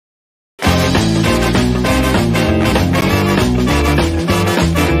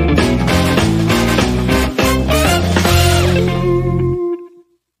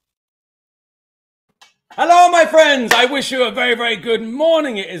Hello, my friends. I wish you a very, very good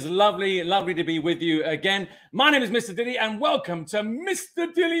morning. It is lovely, lovely to be with you again. My name is Mr. Dilly, and welcome to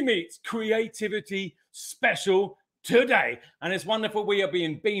Mr. Dilly Meets Creativity Special today. And it's wonderful. We are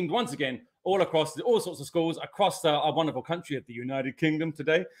being beamed once again all across all sorts of schools across our wonderful country of the United Kingdom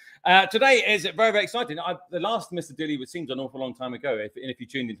today. Today is very, very exciting. The last Mr. Dilly, which seems an awful long time ago, if you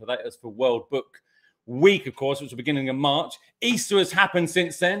tuned into that, it was for World Book Week, of course, which was the beginning of March. Easter has happened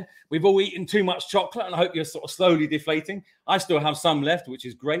since then. We've all eaten too much chocolate, and I hope you're sort of slowly deflating. I still have some left, which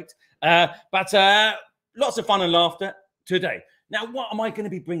is great. But lots of fun and laughter today. Now, what am I going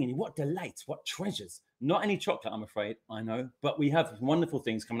to be bringing you? What delights, what treasures? Not any chocolate, I'm afraid, I know, but we have wonderful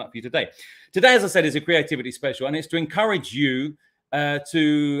things coming up for you today. Today, as I said, is a creativity special, and it's to encourage you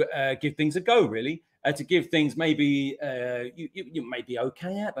to give things a go, really. To give things maybe you may be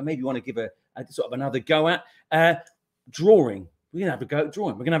okay at, but maybe you want to give a sort of another go at. Drawing. We're going to have a go at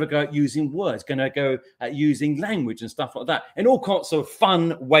drawing. We're going to have a go at using words. Going to go at using language and stuff like that in all sorts of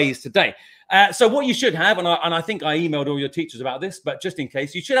fun ways today. So what you should have, and I think I emailed all your teachers about this, but just in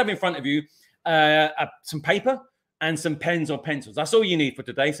case, you should have in front of you some paper and some pens or pencils. That's all you need for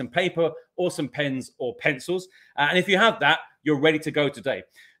today, some paper or some pens or pencils. And if you have that, you're ready to go today.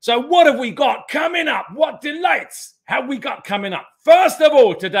 So what have we got coming up? What delights have we got coming up? First of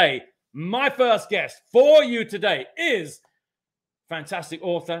all, today, my first guest for you today is fantastic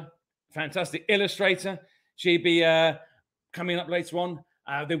author, fantastic illustrator. She'll be coming up later on.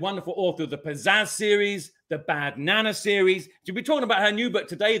 The wonderful author of the Pzazz series, the Bad Nana series. She'll be talking about her new book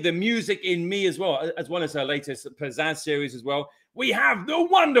today, The Music in Me, as well as her latest Pzazz series as well. We have the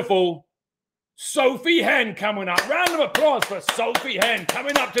wonderful Sophy Henn coming up. Round of applause for Sophy Henn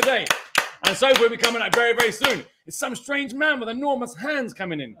coming up today. And Sophy will be coming up very, very soon. It's some strange man with enormous hands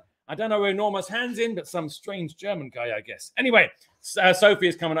coming in. I don't know where enormous hands in, but some strange German guy, I guess. Anyway, Sophy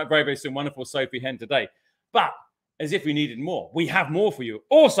is coming up very, very soon. Wonderful Sophy Henn today. But as if we needed more, we have more for you.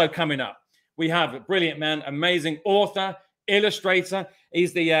 Also coming up, we have a brilliant man, amazing author, illustrator.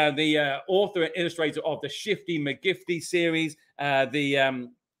 He's the author and illustrator of the Shifty McGifty series, the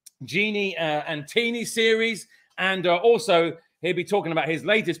Genie and Teeny series, and also he'll be talking about his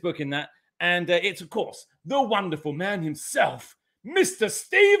latest book in that. And it's, of course, the wonderful man himself, Mr.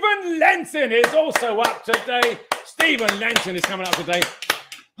 Steven Lenton is also up today. Steven Lenton is coming up today.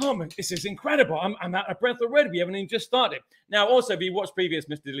 Oh, man, this is incredible. I'm out of breath already. We haven't even just started. Now, also, if you watched previous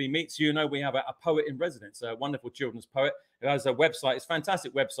Mr. Dilly Meets, you know we have a poet in residence, a wonderful children's poet who has a website. It's a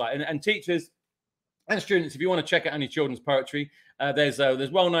fantastic website. And teachers and students, if you want to check out any children's poetry, there's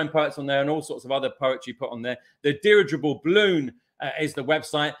well-known poets on there and all sorts of other poetry put on there. The Dirigible Balloon is the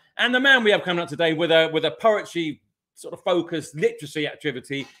website. And the man we have coming up today with a poetry sort of focused literacy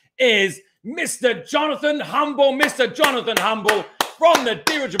activity is Mr. Jonathan Humble. Mr. Jonathan Humble from the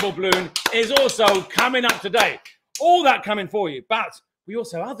Dirigible Balloon is also coming up today. All that coming for you. But we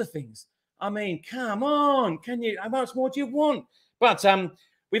also have other things. I mean, come on. How much more do you want? But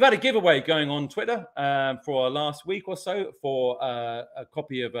we've had a giveaway going on Twitter for last week or so for a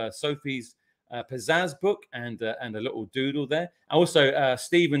copy of Sophie's Pzazz book and a little doodle there. Also,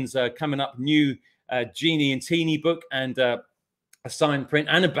 Stephen's coming up new Genie and Teeny book and a signed print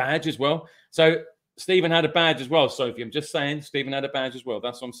and a badge as well. So Stephen had a badge as well, Sophie. I'm just saying, Stephen had a badge as well.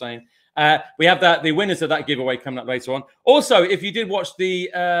 That's what I'm saying. We have the winners of that giveaway coming up later on. Also, if you did watch the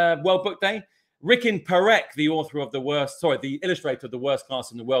World Book Day, Rikin Parek, the author of the illustrator of the Worst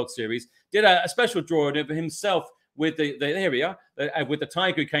Class in the World series, did a special drawing of himself with the area with the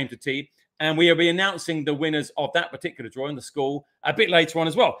tiger who came to tea. And we will be announcing the winners of that particular drawing, the school, a bit later on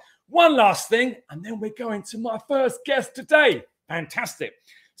as well. One last thing, and then we're going to my first guest today. Fantastic.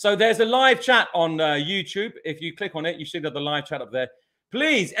 So there's a live chat on YouTube. If you click on it, you should have the live chat up there.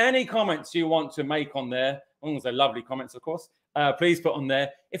 Please, any comments you want to make on there, as long as they're lovely comments, of course, please put on there.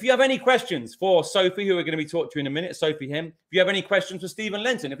 If you have any questions for Sophie, who we're going to be talking to in a minute, Sophy Henn, if you have any questions for Steven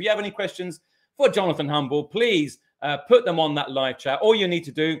Lenton, if you have any questions for Jonathan Humble, please put them on that live chat. All you need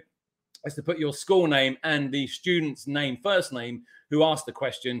to do is to put your school name and the student's name, first name, who asked the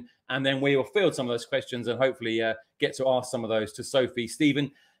question, and then we will field some of those questions and hopefully get to ask some of those to Sophie,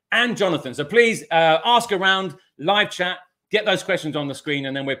 Steven, and Jonathan. So please ask around, live chat, get those questions on the screen,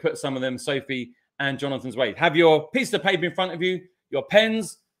 and then we'll put some of them Sophie and Jonathan's way. Have your piece of paper in front of you, your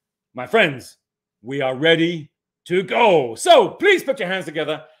pens. My friends, we are ready to go. So please put your hands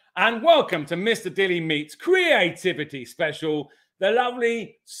together and welcome to Mr. Dilly Meets Creativity Special, the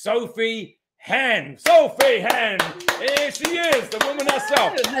lovely Sophy Henn. Sophy Henn. Here she is, the woman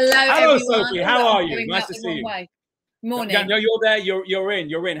herself. Hello, everyone. Sophie. How are you? Nice to see you. Morning. No, you're there.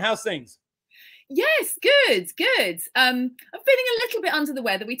 You're in. How's things? Yes, good. I'm feeling a little bit under the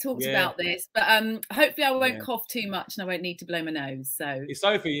weather. We talked about this, but hopefully I won't cough too much and I won't need to blow my nose. So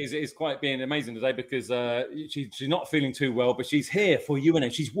Sophie is quite being amazing today because she's not feeling too well, but she's here for you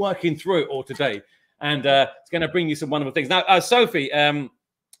and she's working through it all today, and it's going to bring you some wonderful things. Now, Sophie,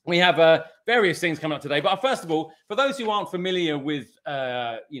 we have various things coming up today, but first of all, for those who aren't familiar with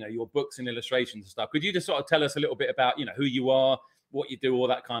your books and illustrations and stuff, could you just sort of tell us a little bit about who you are, what you do, all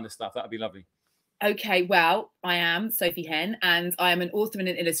that kind of stuff? That'd be lovely. Okay, well, I am Sophy Henn and I am an author and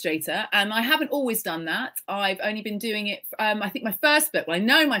an illustrator, and I haven't always done that. I've only been doing it, I think my first book, well, I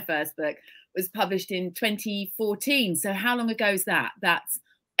know my first book was published in 2014. So how long ago is that? That's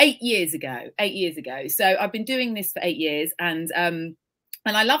 8 years ago, 8 years ago. So I've been doing this for 8 years and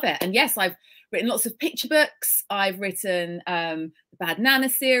I love it. And yes, I've written lots of picture books. I've written the Bad Nana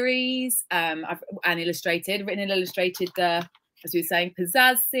series, written and illustrated as we were saying,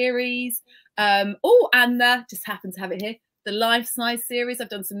 Pzazz series. Just happen to have it here, the Life Size series. I've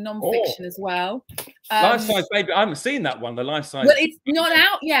done some non-fiction as well. Life Size, baby. I haven't seen that one, the Life Size. Well, it's not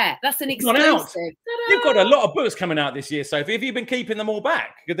out yet. That's an exclusive. You've got a lot of books coming out this year, Sophie. Have you been keeping them all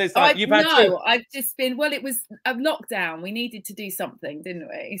back? Because I've just been, well, it was a lockdown. We needed to do something, didn't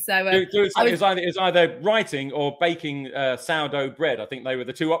we? So it's either writing or baking sourdough bread. I think they were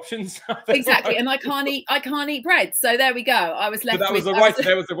the two options. Exactly. And I can't eat bread. So there we go. I was left. But that was the right.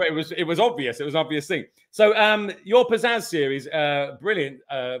 That was the way. It was obvious. It was an obvious thing. So your Pzazz series, brilliant,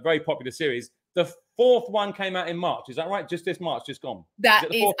 very popular series. The fourth one came out in March. Is that right? Just this March, just gone.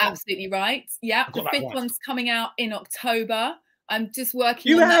 That is absolutely right. Yeah. The fifth one's coming out in October. I'm just working.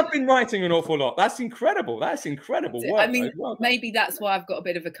 You have been writing an awful lot. That's incredible. That's incredible work. I mean, maybe that's why I've got a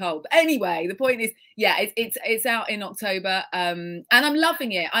bit of a cold. But anyway, the point is, yeah, it's out in October, and I'm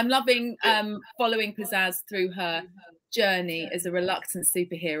loving it. I'm loving following Pzazz through her journey as a reluctant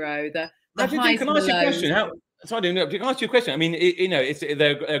superhero. The can I ask you a question? Sorry, can I ask you a question? I mean,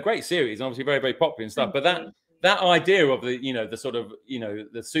 they're a great series, and obviously very, very popular and stuff. But that idea of the sort of the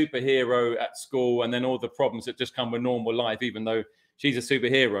superhero at school, and then all the problems that just come with normal life, even though she's a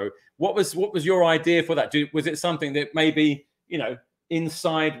superhero. What was your idea for that? Was it something that maybe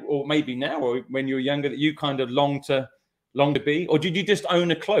inside, or maybe now, or when you were younger, that you kind of long to be, or did you just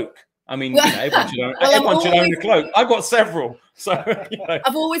own a cloak? I mean, everyone should own a cloak. I've got several. So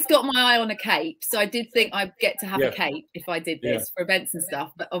I've always got my eye on a cape. So I did think I'd get to have a cape if I did this for events and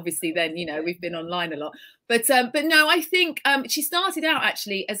stuff. But obviously then, we've been online a lot. But no, I think she started out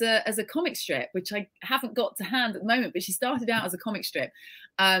actually as a comic strip, which I haven't got to hand at the moment, but she started out as a comic strip.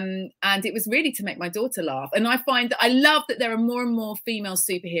 And it was really to make my daughter laugh. And I find that I love that there are more and more female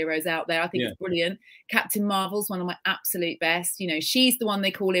superheroes out there. I think it's brilliant. Captain Marvel's one of my absolute best. She's the one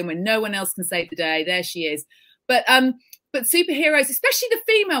they call in when no one else can save the day. There she is. But superheroes, especially the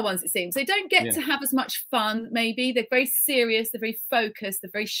female ones, it seems, they don't get to have as much fun, maybe. They're very serious, they're very focused,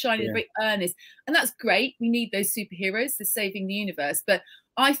 they're very shiny, they're very earnest. And that's great. We need those superheroes for saving the universe. But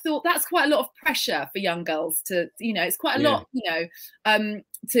I thought that's quite a lot of pressure for young girls to, it's quite a lot,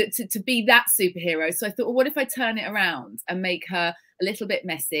 to be that superhero. So I thought, well, what if I turn it around and make her a little bit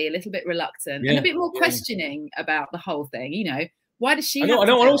messy, a little bit reluctant, and a bit more questioning about the whole thing, Why does she? I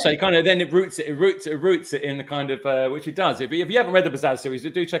know. Also, kind of then it roots it in the kind of which it does. If you haven't read the Pzazz series,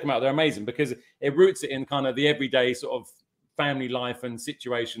 do check them out. They're amazing because it roots it in kind of the everyday sort of family life and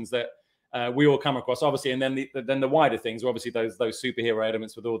situations that we all come across. Obviously, and then the wider things are obviously those superhero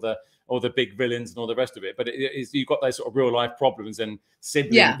elements with all the big villains and all the rest of it. But you've got those sort of real life problems and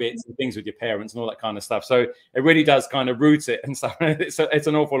sibling bits and things with your parents and all that kind of stuff. So it really does kind of root it and stuff. It's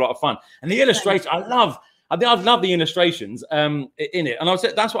an awful lot of fun. And the illustration, I love the illustrations in it. And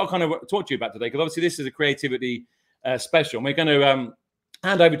that's what I kind of talk to you about today, because obviously this is a creativity special. We're going to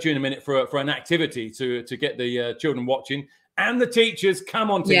hand over to you in a minute for an activity to get the children watching and the teachers.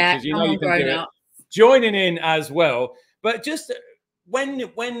 Come on, teachers. You can do it. Joining in as well. But just when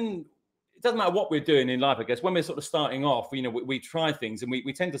it doesn't matter what we're doing in life, I guess, when we're sort of starting off, we try things and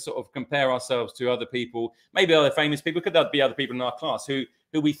we tend to sort of compare ourselves to other people, maybe other famous people, could be other people in our class who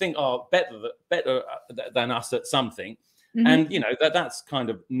we think are better than us at something. And, that's kind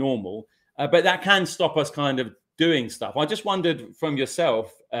of normal. But that can stop us kind of doing stuff. I just wondered from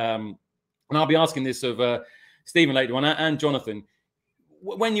yourself, and I'll be asking this of Steven later on and Jonathan,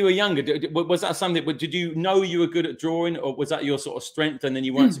 when you were younger, was that something, did you know you were good at drawing, or was that your sort of strength and then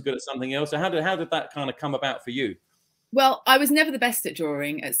you weren't so good at something else? So how did that kind of come about for you? Well, I was never the best at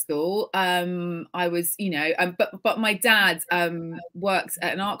drawing at school. I was, but my dad worked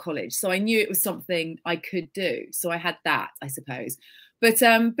at an art college, so I knew it was something I could do. So I had that, I suppose. But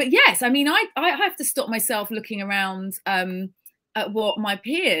yes, I mean, I have to stop myself looking around at what my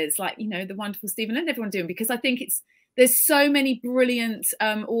peers, like, you know, the wonderful Steven Lenton, everyone doing, because I think there's so many brilliant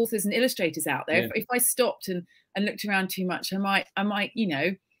authors and illustrators out there. If I stopped and looked around too much, I might, you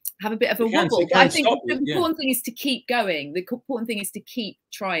know, have a bit of a wobble. But I think the important thing is to keep going. The important thing is to keep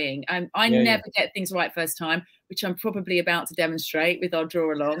trying. I never get things right first time, which I'm probably about to demonstrate with our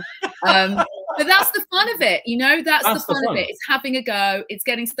draw along. But that's the fun of it, you know. That's the fun of it. It's having a go. It's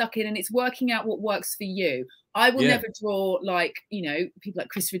getting stuck in, and it's working out what works for you. I will never draw like, you know, people like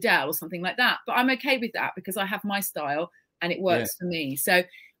Chris Riddell or something like that, but I'm okay with that because I have my style and it works for me. So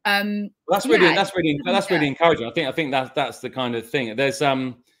that's really encouraging. I think that's the kind of thing. There's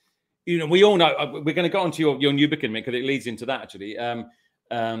you know, we all know, we're going to go on to your new book in a minute because it leads into that actually.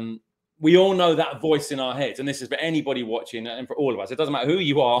 We all know that voice in our heads, and this is for anybody watching and for all of us. It doesn't matter who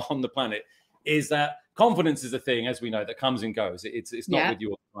you are on the planet. Is that confidence is a thing, as we know, that comes and goes. It's not with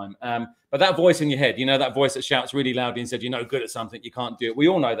you all the time. But that voice in your head, you know, that voice that shouts really loudly and said, you're no good at something, you can't do it. We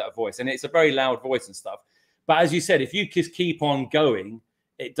all know that voice, and it's a very loud voice and stuff. But as you said, if you just keep on going,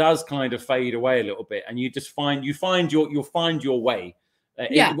 it does kind of fade away a little bit, and you just you'll find your way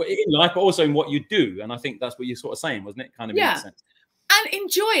in life, but also in what you do. And I think that's what you're sort of saying, wasn't it? Kind of makes sense. And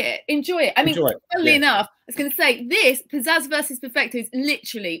enjoy it. I mean, funnily enough, I was going to say this Pzazz versus Perfecto is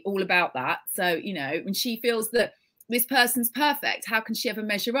literally all about that. So, you know, when she feels that this person's perfect, how can she ever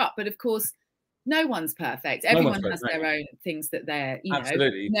measure up? But of course, no one's perfect. Everyone has their own things that they're, you know,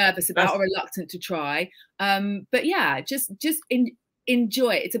 nervous about or reluctant to try. But yeah, just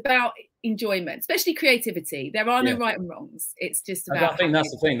enjoy it. It's about enjoyment, especially creativity. There are no right and wrongs. It's just about. I think that's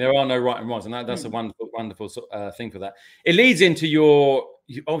the thing. There are no right and wrongs, and that's a wonderful thing for that. It leads into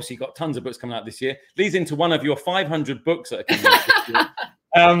you obviously got tons of books coming out this year. Leads into one of your 500 books that are coming out this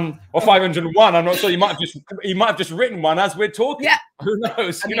year. Or 501. I'm not sure. You might have just written one as we're talking. Yeah. Who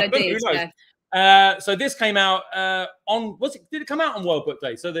knows? Who knows? Yeah. So this came out on. Did it come out on World Book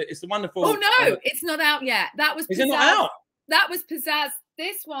Day? So it's the wonderful. Oh no, it's not out yet. That was. Is it not out? That was Pzazz.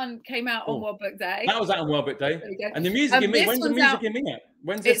 This one came out on World Book Day. That was out on World Book Day. And the Music in Me. When's the Music in Me out?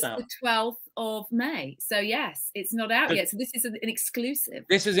 When's this out? It's the 12th of May. So yes, it's not out yet. So this is an exclusive.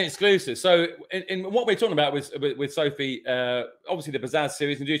 This is an exclusive. So in what we're talking about with Sophie, obviously the Pzazz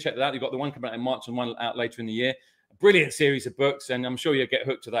series, and do check that out. You've got the one coming out in March and one out later in the year. A brilliant series of books, and I'm sure you'll get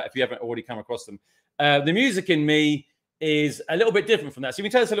hooked to that if you haven't already come across them. The Music in Me is a little bit different from that. So you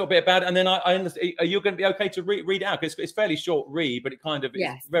can tell us a little bit about it, and then I understand, are you going to be okay to read it out? Because it's fairly short read, but it kind of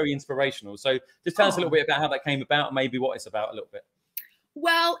is very inspirational. So just tell us a little bit about how that came about, maybe what it's about a little bit.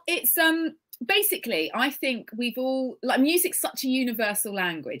 Well, it's basically, I think we've all, like, music's such a universal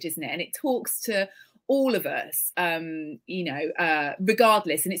language, isn't it? And it talks to all of us, you know,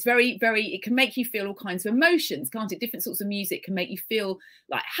 regardless. And it's very, very, it can make you feel all kinds of emotions, can't it? Different sorts of music can make you feel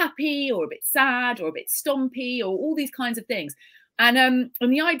like happy or a bit sad or a bit stompy or all these kinds of things. And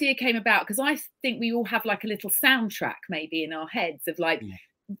the idea came about because I think we all have like a little soundtrack maybe in our heads of like,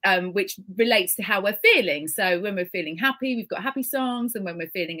 which relates to how we're feeling. So when we're feeling happy, we've got happy songs, and when we're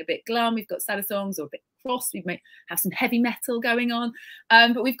feeling a bit glum, we've got sadder songs, or a bit cross, we might have some heavy metal going on.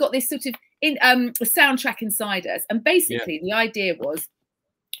 But we've got this sort of a soundtrack inside us. And basically the idea was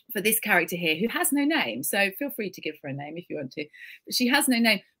for this character here, who has no name, so feel free to give her a name if you want to, but she has no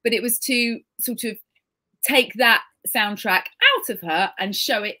name, but it was to sort of take that soundtrack out of her and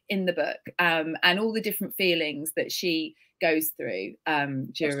show it in the book, and all the different feelings that she goes through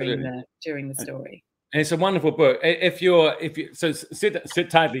during the story. And it's a wonderful book. So sit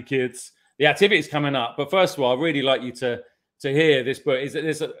tightly, kids. The activity's coming up, but first of all, I'd really like you to hear this book. Is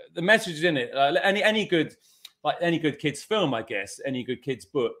that the message in it? Any good kids film, I guess, any good kids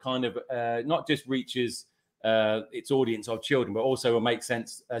book kind of not just reaches its audience of children, but also will make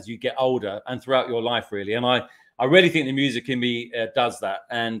sense as you get older and throughout your life, really. And I really think the Music in Me does that.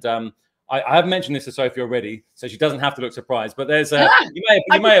 And I have mentioned this to Sophie already, so she doesn't have to look surprised. But there's you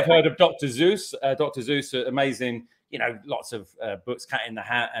may have heard of Dr. Seuss. Dr. Seuss, amazing, you know, lots of books, Cat in the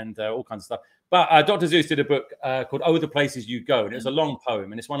Hat, and all kinds of stuff. But Dr. Seuss did a book called "Oh, the Places You Go," and it's a long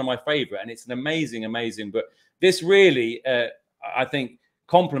poem, and it's one of my favorite, and it's an amazing, amazing book. This really, I think,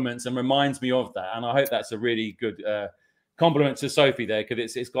 compliments and reminds me of that, and I hope that's a really good compliment to Sophie there,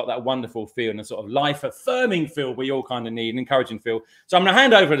 because it's got that wonderful feel and a sort of life-affirming feel we all kind of need, an encouraging feel. So I'm going to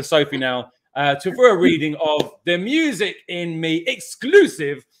hand over to Sophie now for a reading of The Music in Me,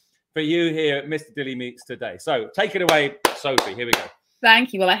 exclusive for you here at Mr. Dilly Meets today. So take it away, Sophie. Here we go.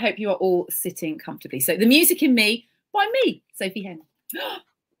 Thank you. Well, I hope you are all sitting comfortably. So The Music in Me by me, Sophy Henn.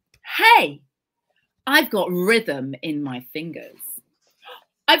 Hey, I've got rhythm in my fingers.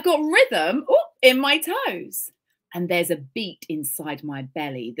 I've got rhythm in my toes. And there's a beat inside my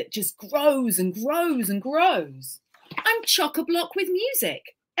belly that just grows and grows and grows. I'm chock-a-block with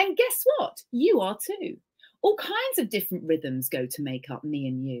music. And guess what? You are too. All kinds of different rhythms go to make up me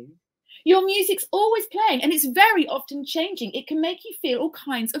and you. Your music's always playing and it's very often changing. It can make you feel all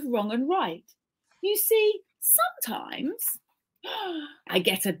kinds of wrong and right. You see, sometimes I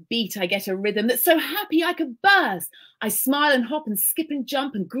get a beat, I get a rhythm that's so happy I could burst. I smile and hop and skip and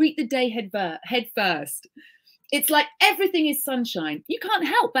jump and greet the day head first. It's like everything is sunshine. You can't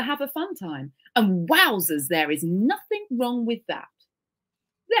help but have a fun time. And wowzers, there is nothing wrong with that.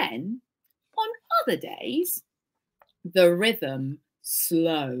 Then, on other days, the rhythm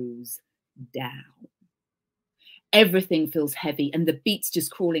slows down. Everything feels heavy and the beat's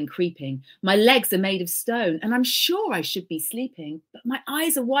just crawling, creeping. My legs are made of stone and I'm sure I should be sleeping, but my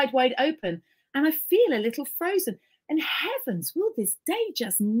eyes are wide, wide open and I feel a little frozen. And heavens, will this day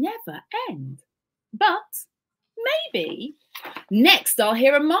just never end? But maybe next I'll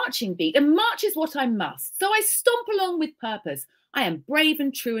hear a marching beat, and march is what I must. So I stomp along with purpose. I am brave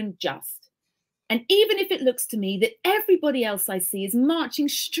and true and just. And even if it looks to me that everybody else I see is marching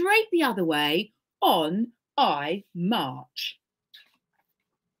straight the other way, on I march.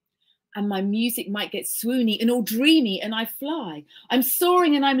 And my music might get swoony and all dreamy and I fly. I'm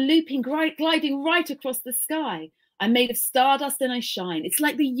soaring and I'm looping, gliding right across the sky. I'm made of stardust and I shine. It's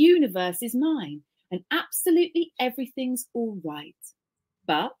like the universe is mine and absolutely everything's all right.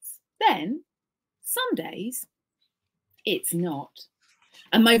 But then some days it's not.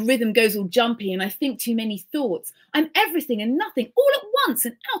 And my rhythm goes all jumpy and I think too many thoughts. I'm everything and nothing all at once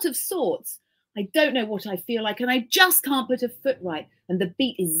and out of sorts. I don't know what I feel like and I just can't put a foot right and the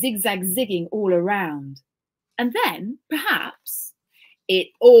beat is zigzag zigging all around. And then perhaps it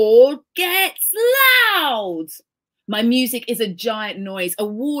all gets loud. My music is a giant noise, a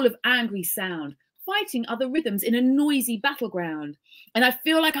wall of angry sound, fighting other rhythms in a noisy battleground. And I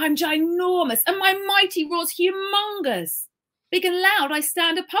feel like I'm ginormous and my mighty roar's humongous. Big and loud, I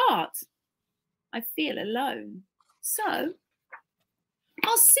stand apart. I feel alone. So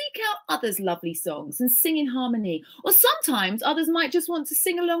I'll seek out others' lovely songs and sing in harmony. Or sometimes others might just want to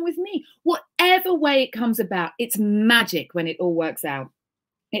sing along with me. Whatever way it comes about, it's magic when it all works out.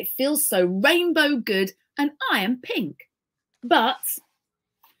 It feels so rainbow good and I am pink. But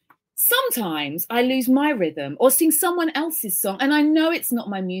sometimes I lose my rhythm or sing someone else's song and I know it's not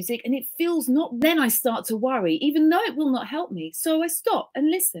my music and it feels not. Then I start to worry, even though it will not help me. So I stop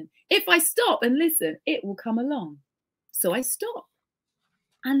and listen. If I stop and listen, it will come along. So I stop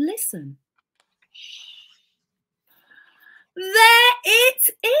and listen. There it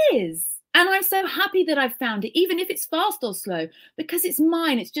is. And I'm so happy that I've found it, even if it's fast or slow, because it's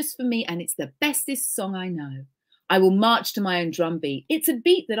mine, it's just for me, and it's the bestest song I know. I will march to my own drum beat. It's a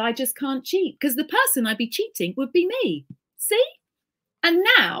beat that I just can't cheat, because the person I'd be cheating would be me. See? And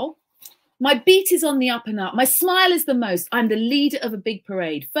now, my beat is on the up and up. My smile is the most. I'm the leader of a big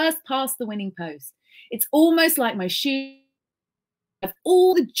parade, first past the winning post. It's almost like my shoes have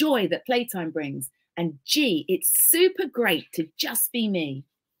all the joy that playtime brings. And gee, it's super great to just be me.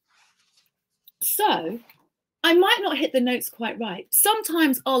 So I might not hit the notes quite right.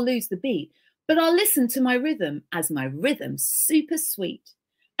 Sometimes I'll lose the beat, but I'll listen to my rhythm as my rhythm's super sweet.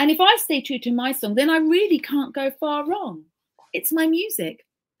 And if I stay true to my song, then I really can't go far wrong. It's my music,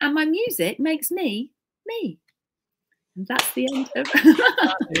 and my music makes me, me. And that's the end of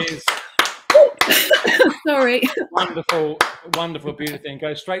That is sorry. Wonderful, wonderful, beautiful thing.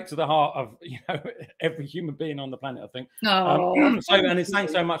 Goes straight to the heart of every human being on the planet, I think. And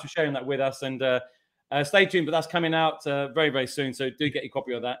thanks so much for sharing that with us. And stay tuned, but that's coming out very, very soon. So do get your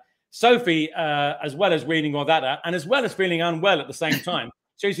copy of that. Sophie, as well as reading all that out, and as well as feeling unwell at the same time,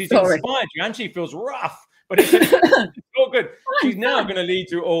 so she's inspired you, and she feels rough, but it's all good. She's now going to lead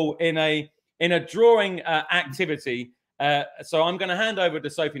you all in a drawing activity. So I'm going to hand over to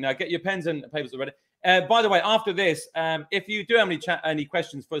Sophie now. Get your pens and papers ready. By the way, after this, if you do have any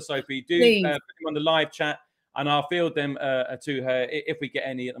questions for Sophie, do put them on the live chat, and I'll field them to her if we get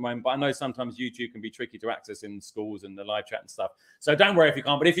any at the moment. But I know sometimes YouTube can be tricky to access in schools and the live chat and stuff. So don't worry if you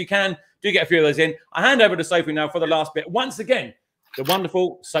can't. But if you can, do get a few of those in. I hand over to Sophie now for the last bit. Once again, the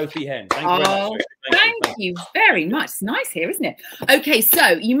wonderful Sophy Henn. Thank you very much. Thank you very much. It's nice here, isn't it? Okay, so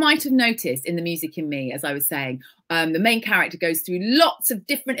you might have noticed in the music in me, as I was saying, the main character goes through lots of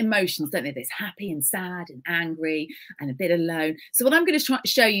different emotions, don't they? There's happy and sad and angry and a bit alone. So what I'm going to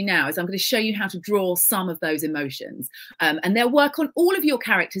show you now is I'm going to show you how to draw some of those emotions. And they'll work on all of your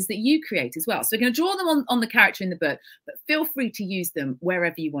characters that you create as well. So we're going to draw them on the character in the book, but feel free to use them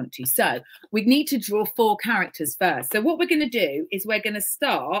wherever you want to. So we need to draw 4 characters first. So what we're going to do is we're going to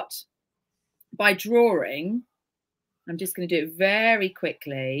start by drawing. I'm just going to do it very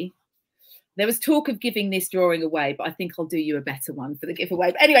quickly. There was talk of giving this drawing away, but I think I'll do you a better one for the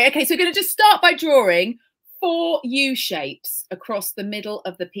giveaway. But anyway, okay, so we're going to just start by drawing 4 U shapes across the middle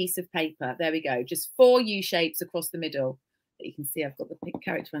of the piece of paper. There we go. Just 4 U shapes across the middle. You can see I've got the pink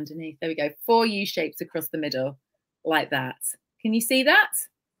character underneath. There we go. 4 U shapes across the middle like that. Can you see that?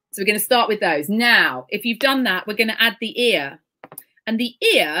 So we're going to start with those. Now, if you've done that, we're going to add the ear. And the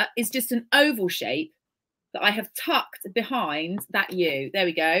ear is just an oval shape that I have tucked behind that U. There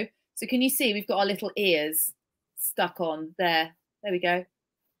we go. So can you see we've got our little ears stuck on there. There we go.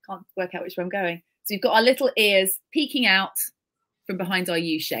 Can't work out which way I'm going. So we've got our little ears peeking out from behind our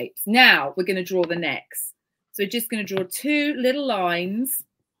U shapes. Now we're going to draw the necks. So we're just going to draw 2 little lines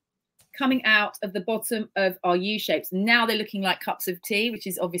coming out of the bottom of our U shapes. Now they're looking like cups of tea, which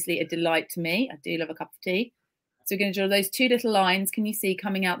is obviously a delight to me. I do love a cup of tea. So we're going to draw those 2 little lines. Can you see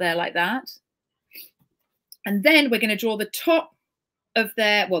coming out there like that? And then we're going to draw the top of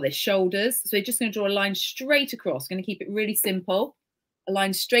their shoulders. So we're just going to draw a line straight across. We're going to keep it really simple. A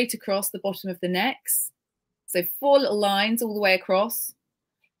line straight across the bottom of the necks. So 4 little lines all the way across.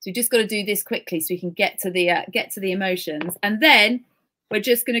 So we just got to do this quickly so we can get to the emotions. And then we're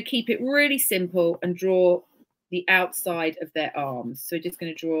just going to keep it really simple and draw the outside of their arms. So we're just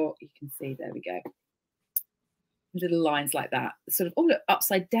going to draw, you can see, there we go. Little lines like that. Sort of, oh, look,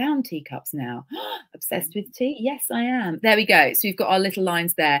 upside down teacups now. Obsessed with tea? Yes, I am. There we go. So we've got our little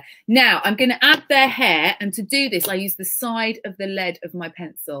lines there. Now I'm going to add their hair. And to do this, I use the side of the lead of my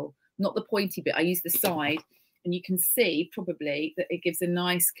pencil, not the pointy bit. I use the side. And you can see probably that it gives a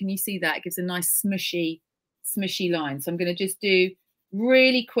nice, can you see that? It gives a nice smushy line. So I'm going to just do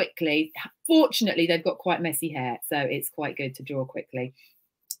really quickly. Fortunately, they've got quite messy hair, so it's quite good to draw quickly.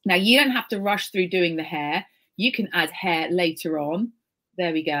 Now, you don't have to rush through doing the hair. You can add hair later on.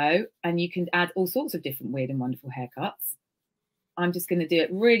 There we go. And you can add all sorts of different weird and wonderful haircuts. I'm just going to do it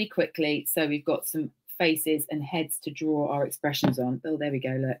really quickly. So we've got some faces and heads to draw our expressions on. Oh, there we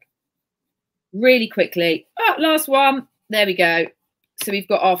go. Look. Really quickly. Oh, last one. There we go. So we've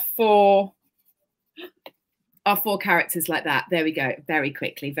got our four characters like that. There we go. Very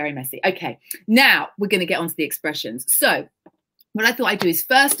quickly, very messy. Okay. Now we're going to get onto the expressions. So what I thought I'd do is,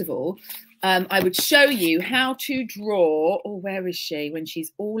 first of all, I would show you how to draw. Oh, where is she when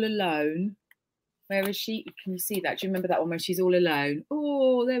she's all alone? Where is she? Can you see that? Do you remember that one where she's all alone?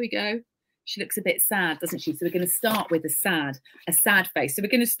 Oh, there we go. She looks a bit sad, doesn't she? So we're going to start with a sad face. So we're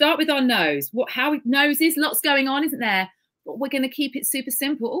going to start with our nose. How noses? Lots going on, isn't there? But we're going to keep it super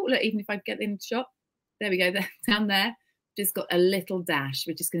simple. Oh, look, even if I get in the shot. There we go. There, down there. Just got a little dash.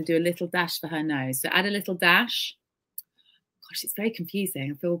 We're just going to do a little dash for her nose. So add a little dash. Gosh, it's very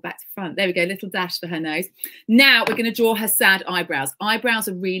confusing. I feel back to front. There we go. Little dash for her nose. Now we're going to draw her sad eyebrows. Eyebrows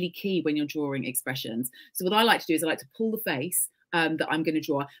are really key when you're drawing expressions. So what I like to do is I like to pull the face that I'm going to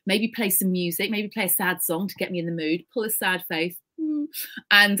draw. Maybe play some music. Maybe play a sad song to get me in the mood. Pull a sad face.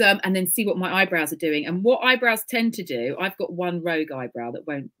 And then see what my eyebrows are doing. And what eyebrows tend to do, I've got one rogue eyebrow that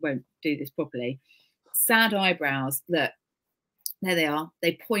won't do this properly. Sad eyebrows, look. There they are.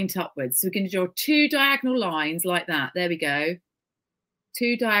 They point upwards. So we're going to draw 2 diagonal lines like that. There we go.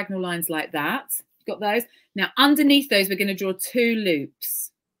 2 diagonal lines like that. Got those? Now, underneath those, we're going to draw 2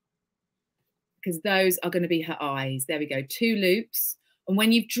 loops because those are going to be her eyes. There we go. 2 loops. And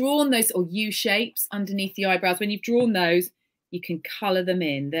when you've drawn those, or U shapes underneath the eyebrows, when you've drawn those, you can colour them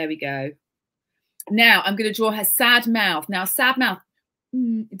in. There we go. Now, I'm going to draw her sad mouth. Now, sad mouth,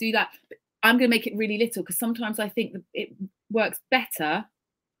 do that. But I'm going to make it really little because sometimes I think that it works better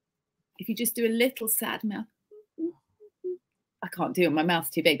if you just do a little sad mouth. I can't do it. My mouth's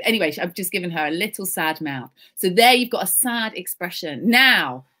too big. But anyway, I've just given her a little sad mouth. So there you've got a sad expression.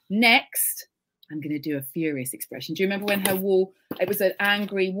 Now, next, I'm going to do a furious expression. Do you remember when her wall, it was an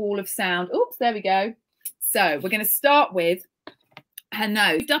angry wall of sound? Oops, there we go. So we're going to start with her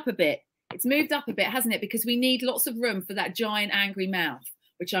nose. Moved up a bit. It's moved up a bit, hasn't it? Because we need lots of room for that giant angry mouth,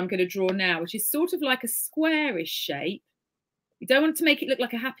 which I'm going to draw now, which is sort of like a squarish shape. You don't want to make it look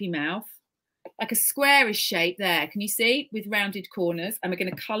like a happy mouth, like a squarish shape there. Can you see? With rounded corners. And we're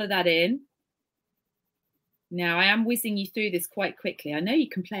going to colour that in. Now, I am whizzing you through this quite quickly. I know you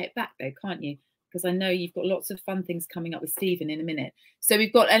can play it back though, can't you? Because I know you've got lots of fun things coming up with Steven in a minute. So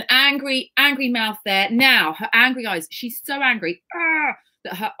we've got an angry mouth there. Now, her angry eyes. She's so angry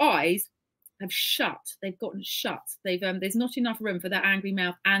that her eyes have shut. They've gotten shut. There's not enough room for that angry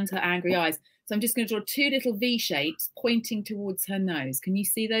mouth and her angry eyes. So I'm just going to draw 2 little V shapes pointing towards her nose. Can you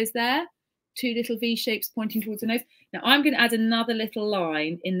see those there? 2 little V shapes pointing towards her nose. Now I'm going to add another little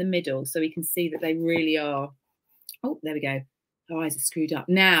line in the middle so we can see that they really are. Oh, there we go. Her eyes are screwed up.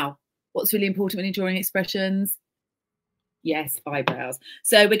 Now, what's really important when you're drawing expressions? Yes, eyebrows.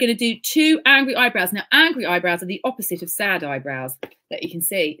 So we're going to do 2 angry eyebrows. Now, angry eyebrows are the opposite of sad eyebrows that you can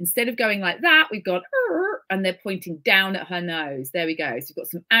see. Instead of going like that, we've got, and they're pointing down at her nose. There we go. So you've got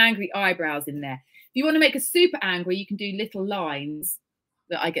some angry eyebrows in there. If you want to make a super angry, you can do little lines.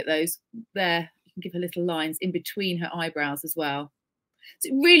 That I get those there. You can give her little lines in between her eyebrows as well. So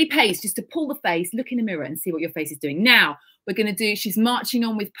it really pays just to pull the face, look in the mirror and see what your face is doing. Now, we're going to do, she's marching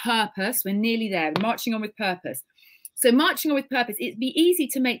on with purpose. We're nearly there. Marching on with purpose. So marching on with purpose, it'd be easy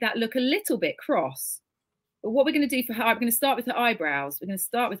to make that look a little bit cross. But what we're going to do for her, we're going to start with her eyebrows. We're going to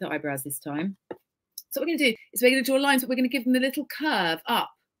start with her eyebrows this time. So what we're going to do is we're going to draw lines, but we're going to give them a little curve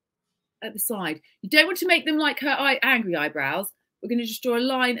up at the side. You don't want to make them like her angry eyebrows. We're going to just draw a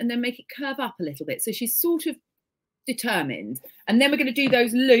line and then make it curve up a little bit. So she's sort of determined. And then we're going to do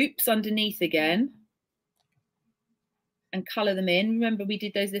those loops underneath again and colour them in. Remember, we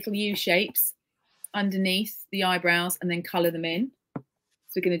did those little U shapes underneath the eyebrows and then colour them in. So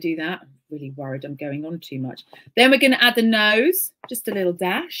we're going to do that. I'm really worried I'm going on too much. Then we're going to add the nose, just a little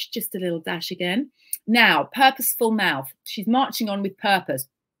dash again. Now, purposeful mouth. She's marching on with purpose.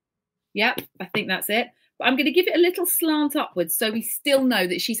 Yep, I think that's it. But I'm going to give it a little slant upwards so we still know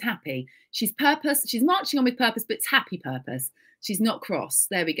that she's happy. She's marching on with purpose, but it's happy purpose. She's not cross.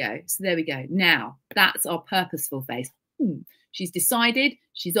 There we go. So there we go. Now, that's our purposeful face. She's decided,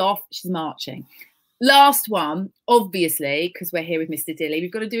 she's off, she's marching. Last one, obviously, because we're here with Mr. Dilly,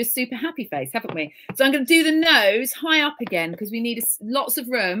 we've got to do a super happy face, haven't we? So I'm going to do the nose high up again because we need lots of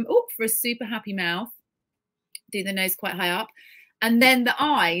room for a super happy mouth. Do the nose quite high up. And then the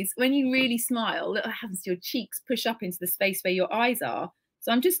eyes, when you really smile, look what happens to your cheeks, push up into the space where your eyes are.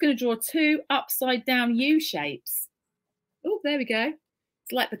 So I'm just going to draw 2 upside down U shapes. Oh, there we go.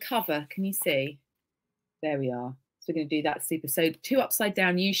 It's like the cover. Can you see? There we are. So we're going to do that super. So 2 upside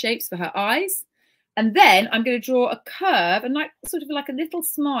down U shapes for her eyes. And then I'm going to draw a curve and like sort of like a little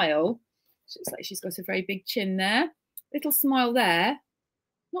smile. She looks like she's got a very big chin there. Little smile there.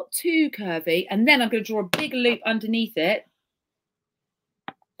 Not too curvy. And then I'm going to draw a big loop underneath it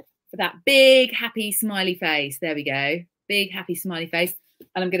for that big, happy, smiley face. There we go. Big, happy, smiley face.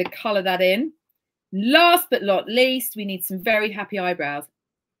 And I'm going to colour that in. Last but not least, we need some very happy eyebrows.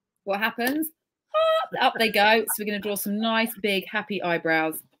 What happens? Up they go. So we're going to draw some nice, big, happy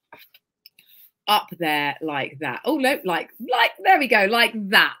eyebrows up there like that. Oh, look, like there we go, like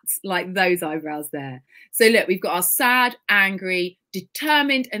that, like those eyebrows there. So look, we've got our sad, angry,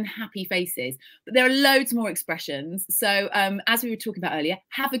 determined and happy faces, but there are loads more expressions. So as we were talking about earlier,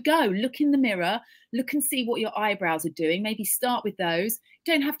 have a go, look in the mirror, look and see what your eyebrows are doing. Maybe start with those.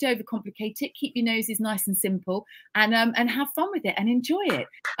 Don't have to overcomplicate it. Keep your noses nice and simple and have fun with it and enjoy it.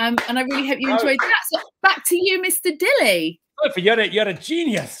 And I really hope you enjoyed that. So back to you, Mr. Dilly. You're a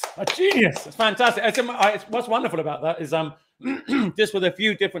genius, It's fantastic. What's wonderful about that is just with a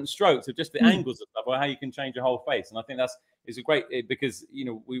few different strokes of just the angles of stuff, or how you can change your whole face. And I think is a great, because you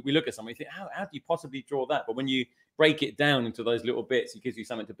know we look at something, you think how do you possibly draw that? But when you break it down into those little bits, it gives you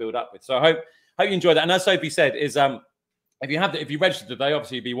something to build up with. So I hope you enjoyed that. And as Sophie said, is if you registered today,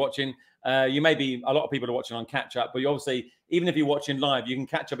 obviously you'll be watching. You may be, a lot of people are watching on catch up, but you obviously, even if you're watching live, you can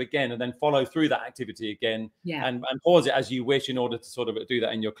catch up again and then follow through that activity again and pause it as you wish in order to sort of do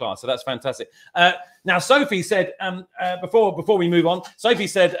that in your class. So that's fantastic. Now, Sophie said, before we move on, Sophie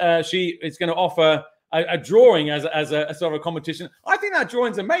said she is going to offer a drawing as a sort of a competition. I think that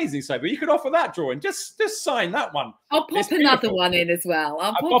drawing's amazing, Sophie. You could offer that drawing. Just sign that one. I'll pop another one in as well.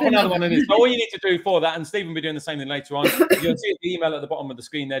 I'll pop another one in. So all you need to do for that, and Stephen will be doing the same thing later on. You'll see the email at the bottom of the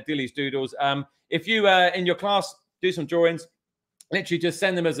screen there, Dilly's Doodles. If you in your class do some drawings, literally just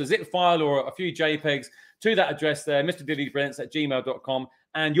send them as a zip file or a few JPEGs to that address there, mrdillypresents@gmail.com,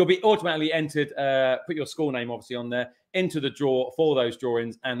 and you'll be automatically entered. Put your school name obviously on there into the draw for those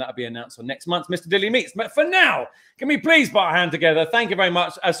drawings, and that'll be announced on next month's Mr. Dilly Meets. But for now, can we please put our hand together? Thank you very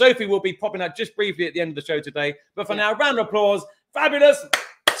much. Sophie will be popping out just briefly at the end of the show today. But for now, round of applause. Fabulous.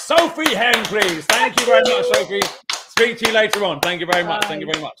 Sophy Henn, please. Thank you very much, Sophie. Speak to you later on. Thank you very much. Thank you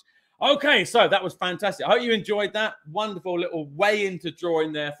very much. Okay, so that was fantastic. I hope you enjoyed that. Wonderful little way into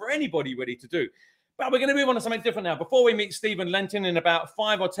drawing there for anybody ready to do. But we're going to move on to something different now. Before we meet Steven Lenton in about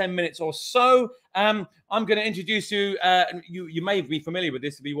 5 or 10 minutes or so, I'm going to introduce you. You may be familiar with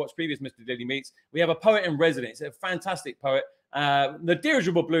this if you watched previous Mr. Dilly Meets. We have a poet in residence, a fantastic poet. The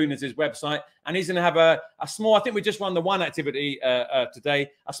Dirigible Balloon is his website, and he's going to have a small, I think we just run the one activity today,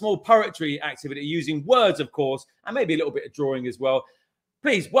 a small poetry activity using words, of course, and maybe a little bit of drawing as well.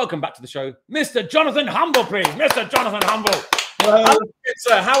 Please, welcome back to the show, Mr. Jonathan Humble, please. Mr. Jonathan Humble. Hello.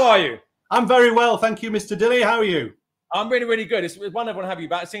 Sir, how are you? I'm very well, thank you, Mr. Dilly. How are you? I'm really, really good. It's wonderful to have you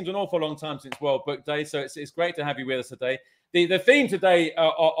back. It seems an awful long time since World Book Day, so it's great to have you with us today. The theme today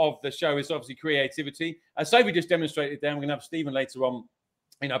of the show is obviously creativity. As Sophie just demonstrated there, we're going to have Steven later on,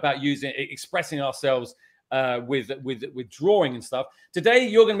 about expressing ourselves with drawing and stuff. Today,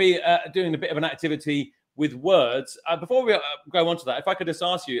 you're going to be doing a bit of an activity with words. Before we go on to that, if I could just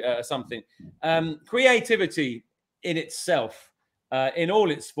ask you something. Creativity in itself, in all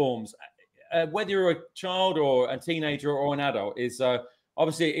its forms, whether you're a child or a teenager or an adult, is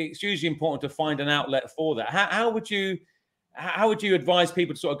obviously it's usually important to find an outlet for that. How would you advise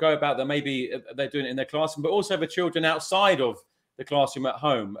people to sort of go about that? Maybe they're doing it in their classroom, but also for children outside of the classroom at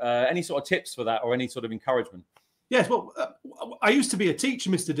home. Any sort of tips for that, or any sort of encouragement? Yes, well, I used to be a teacher,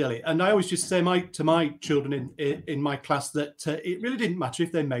 Mr. Dilly, and I always just say to my children in my class that it really didn't matter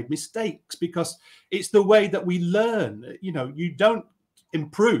if they made mistakes, because it's the way that we learn. You know, you don't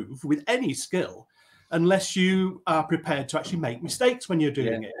improve with any skill unless you are prepared to actually make mistakes when you're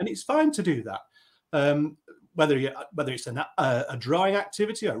doing it, and it's fine to do that. Whether it's a drawing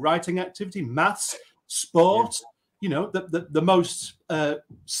activity, a writing activity, maths, sport. You know, the most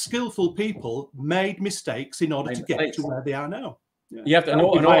skillful people made mistakes in order to get to where they are now. Yeah. You have to,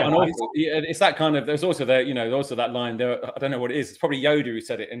 and it's that kind of. There's also that line there. I don't know what it is. It's probably Yoda who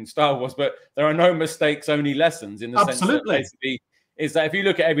said it in Star Wars, but there are no mistakes, only lessons. In the sense that basically is that if you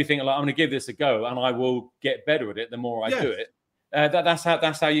look at everything like, I'm going to give this a go and I will get better at it the more I do it.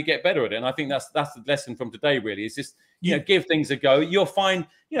 That's how you get better at it. And I think that's the lesson from today. Really, is just give things a go. You'll find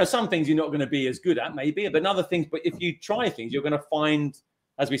some things you're not going to be as good at, maybe, but other things. But if you try things, you're going to find,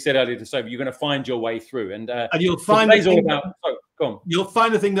 as we said earlier to Sophie, you're going to find your way through. And you'll find you'll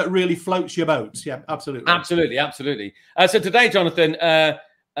find the thing that really floats your boat. Yeah, absolutely, absolutely. So today, Jonathan,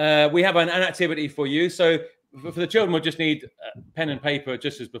 we have an activity for you. So for the children, we'll just need pen and paper,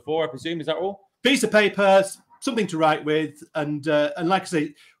 just as before, I presume. Is that all? Piece of paper, something to write with, and like I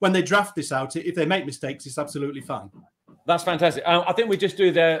say, when they draft this out, if they make mistakes, it's absolutely fine. That's fantastic. I think we just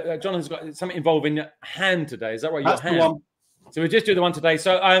do Jonathan's got something involving hand today. Is that right? That's your hand. The one. So we just do the one today.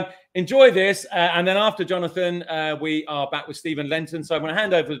 So enjoy this, and then after Jonathan, we are back with Steven Lenton. So I'm going to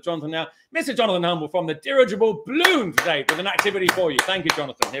hand over to Jonathan now. Mr. Jonathan Humble from the Dirigible Balloon today with an activity for you. Thank you,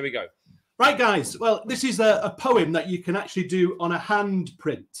 Jonathan. Here we go. Right, guys. Well, this is a poem that you can actually do on a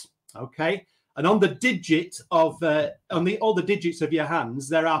handprint. Okay. And on the digit of all the digits of your hands,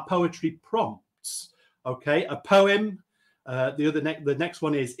 there are poetry prompts. Okay, a poem. The next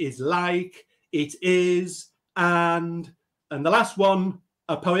one is like, it is, and the last one,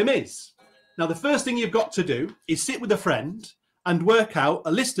 a poem is. Now, the first thing you've got to do is sit with a friend and work out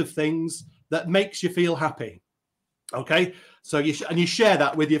a list of things that makes you feel happy. Okay, so you share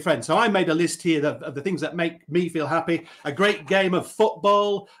that with your friends. So I made a list here of the things that make me feel happy: a great game of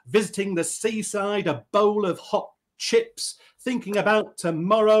football, visiting the seaside, a bowl of hot chips, thinking about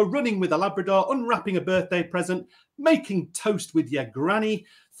tomorrow, running with a Labrador, unwrapping a birthday present, making toast with your granny,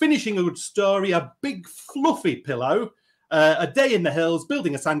 finishing a good story, a big fluffy pillow, a day in the hills,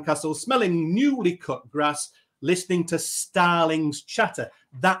 building a sandcastle, smelling newly cut grass, listening to starlings chatter,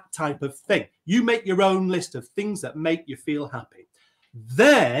 that type of thing. You make your own list of things that make you feel happy.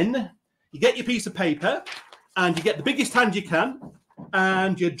 Then you get your piece of paper and you get the biggest hand you can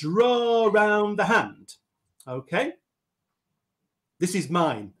and you draw around the hand. Okay? This is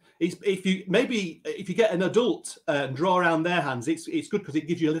mine. If you get an adult and draw around their hands, it's good because it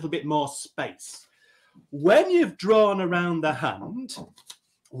gives you a little bit more space. When you've drawn around the hand,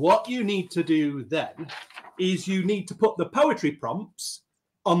 what you need to do then is you need to put the poetry prompts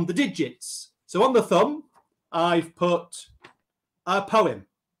on the digits. So on the thumb, I've put a poem.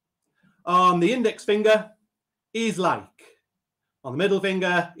 On the index finger, is like. On the middle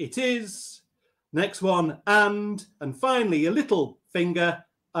finger, it is. Next one, and finally, a little finger,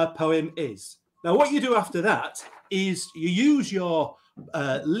 a poem is. Now, what you do after that is you use your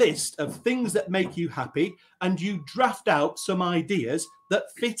list of things that make you happy and you draft out some ideas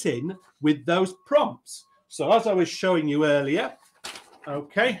that fit in with those prompts. So as I was showing you earlier,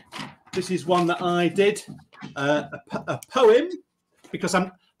 okay, this is one that I did, a poem, because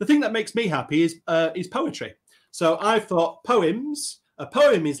the thing that makes me happy is poetry. So I thought poems, a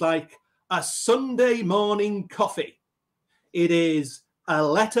poem is like a Sunday morning coffee. It is a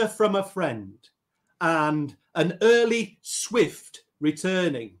letter from a friend and an early swift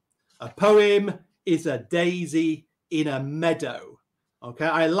returning. A poem is a daisy in a meadow. Okay,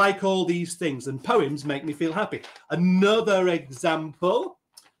 I like all these things and poems make me feel happy. Another example,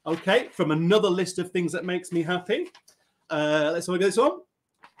 okay, from another list of things that makes me happy. Let's look at this one.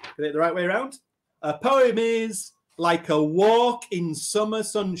 Get it the right way around. A poem is like a walk in summer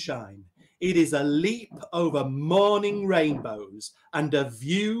sunshine. It is a leap over morning rainbows and a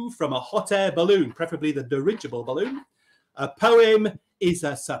view from a hot air balloon, preferably the dirigible balloon. A poem is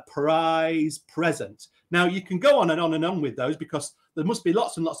a surprise present. Now, you can go on and on and on with those because there must be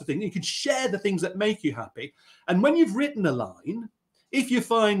lots and lots of things. You can share the things that make you happy. And when you've written a line, if you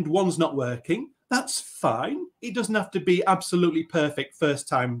find one's not working, that's fine. It doesn't have to be absolutely perfect first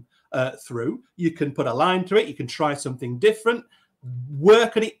time through. You can put a line through it. You can try something different,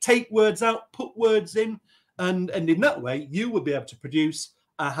 work on it, take words out, put words in. And in that way, you will be able to produce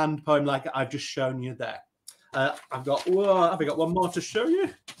a hand poem like I've just shown you there. Have I got one more to show you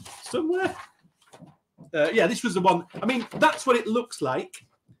somewhere? Yeah, this was the one. I mean, that's what it looks like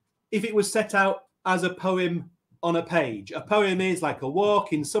if it was set out as a poem on a page. A poem is like a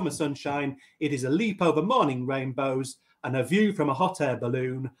walk in summer sunshine. It is a leap over morning rainbows and a view from a hot air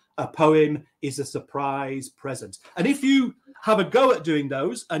balloon. A poem is a surprise present. And if you have a go at doing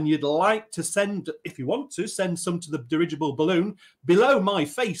those and you'd like to send, if you want to, send some to the dirigible balloon, below my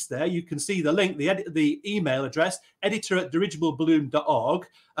face there, you can see the link, the email address, editor@dirigiblebaloon.org,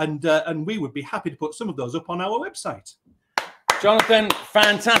 and we would be happy to put some of those up on our website. Jonathan,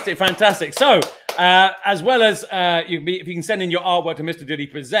 fantastic, fantastic. So, as well as if you can send in your artwork to Mr. Dilly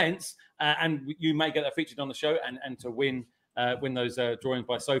Presents, and you may get that featured on the show and to win those drawings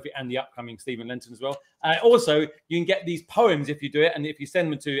by Sophie and the upcoming Steven Lenton as well. Also, you can get these poems if you do it, and if you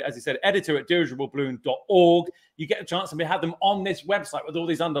send them to, as you said, editor@dirigiblebaloon.org, you get a chance to have them on this website with all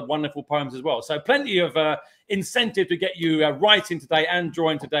these other wonderful poems as well. So plenty of incentive to get you writing today and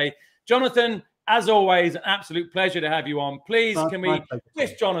drawing today. Jonathan, as always, an absolute pleasure to have you on. Please, can we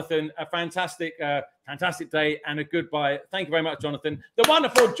wish Jonathan a fantastic day and a goodbye. Thank you very much, Jonathan. The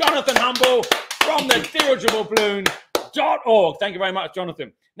wonderful Jonathan Humble from the dirigiblebaloon.org. Thank you very much,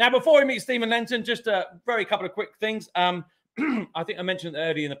 Jonathan. Now, before we meet Steven Lenton, just a very couple of quick things. I think I mentioned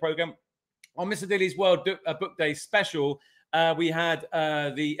earlier in the program, on Mr. Dilly's World Book Day special, we had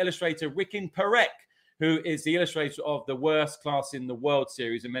the illustrator Rikin Perek, who is the illustrator of the Worst Class in the World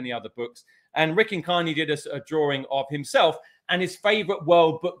series and many other books. And Rikin kindly did us a drawing of himself and his favorite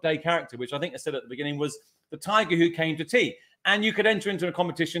World Book Day character, which I think I said at the beginning was the tiger who came to tea. And you could enter into a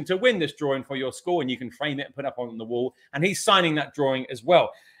competition to win this drawing for your school, and you can frame it and put it up on the wall. And he's signing that drawing as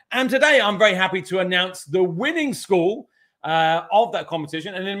well. And today I'm very happy to announce the winning school of that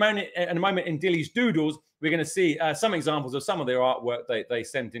competition. And in a moment in Dilly's Doodles, we're going to see some examples of some of their artwork they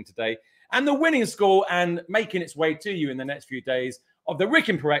sent in today. And the winning school, and making its way to you in the next few days, of the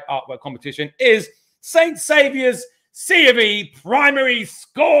Rikin Perek artwork competition is St. Saviour's C of E Primary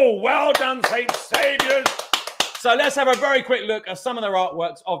School. Well done, St. Saviour's. So let's have a very quick look at some of their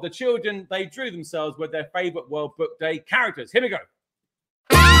artworks of the children they drew themselves with their favourite World Book Day characters. Here we go.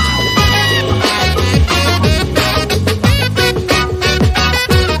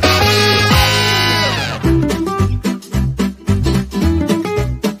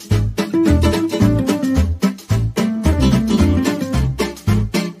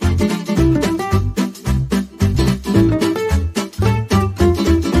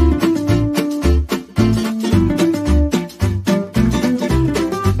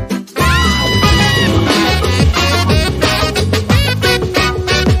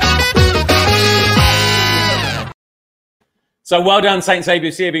 So well done, St.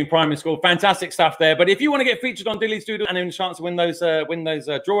 Saviour's C Primary School. Fantastic stuff there. But if you want to get featured on Dilly's Doodle and have a chance to win those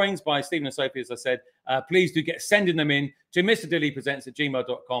drawings by Steven and Sophie, as I said, please do get sending them in to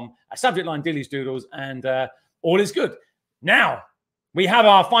mrdillypresents@gmail.com. A subject line Dilly's Doodles, and all is good. Now, we have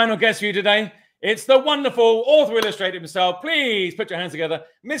our final guest for you today. It's the wonderful author illustrator himself. Please put your hands together.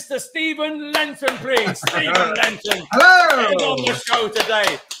 Mr. Steven Lenton, please. Steven Lenton. Hello. Is on the show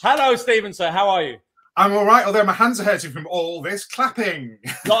today. Hello, Steven, sir. How are you? I'm all right, although my hands are hurting from all this clapping.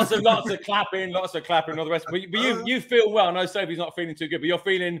 Lots of clapping, all the rest. But you feel well. I know Sophie's not feeling too good, but you're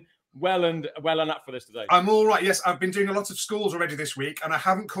feeling well and up for this today. I'm all right. Yes, I've been doing a lot of schools already this week, and I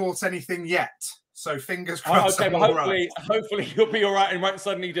haven't caught anything yet. So fingers crossed. Okay, but hopefully you'll be all right and won't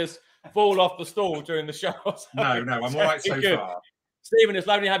suddenly just fall off the stool during the show. No, I'm all right so far. Stephen, it's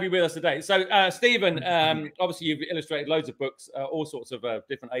lovely to have you with us today. So, Stephen, obviously you've illustrated loads of books, all sorts of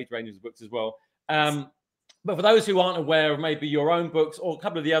different age ranges of books as well. But for those who aren't aware of maybe your own books or a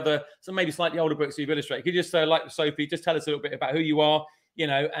couple of the other, some maybe slightly older books you've illustrated, could you just, like Sophie, just tell us a little bit about who you are,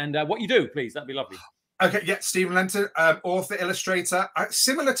 and what you do, please? That'd be lovely. Okay, yeah, Steven Lenton, author, illustrator.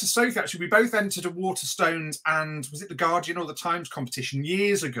 Similar to Sophie, actually, we both entered a Waterstones and, was it the Guardian or the Times competition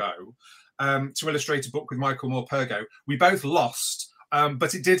years ago to illustrate a book with Michael Morpurgo. We both lost.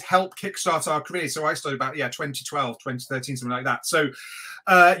 but it did help kickstart our career. So I started about 2012, 2013, something like that. So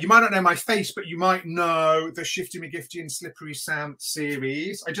you might not know my face, but you might know the Shifty McGifty and Slippery Sam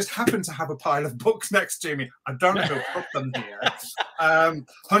series. I just happen to have a pile of books next to me. I don't know who put them here.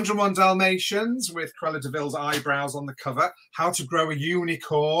 101 Dalmatians with Cruella de Vil's eyebrows on the cover. How to Grow a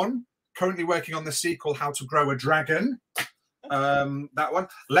Unicorn. Currently working on the sequel, How to Grow a Dragon. That one.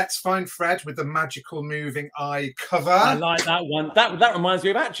 Let's Find Fred with the magical moving eye cover. I like that one. That reminds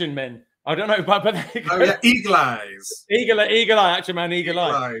me of Action Men. I don't know, but oh yeah, Eagle Eyes. Eagle Eye, Action Man, Eagle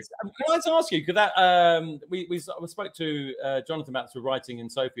Eyes. Can I just ask you? Because that we spoke to Jonathan about writing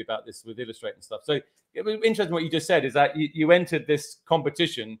and Sophie about this with Illustrator and stuff. So it was interesting what you just said is that you entered this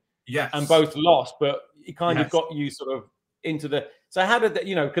competition, yes, and both lost, but it kind of got you sort of into the. So how did that?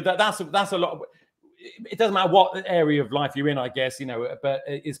 You know, because that's a lot. It doesn't matter what area of life you're in, I guess, you know, but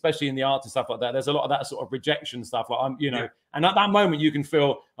especially in the arts and stuff like that, there's a lot of that sort of rejection stuff. Like I'm, you know, and at that moment you can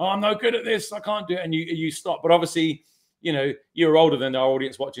feel, oh, I'm no good at this, I can't do it, and you stop. But obviously, you know, you're older than our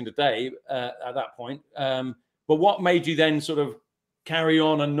audience watching today at that point. But what made you then sort of carry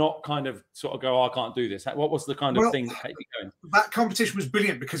on and not kind of sort of go, oh, I can't do this? What was the kind of thing that kept you going? That competition was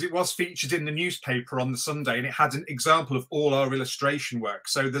brilliant because it was featured in the newspaper on the Sunday, and it had an example of all our illustration work.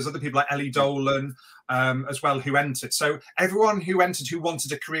 So there's other people like Ellie Dolan as well who entered. So everyone who entered who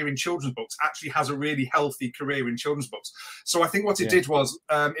wanted a career in children's books actually has a really healthy career in children's books. So I think what it did was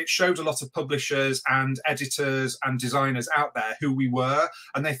it showed a lot of publishers and editors and designers out there who we were,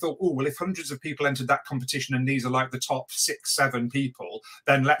 and they thought, oh, well, if hundreds of people entered that competition and these are like the top 6, 7 people,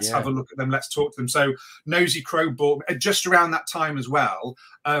 then let's have a look at them, let's talk to them. So Nosy Crow bought just around that time as well.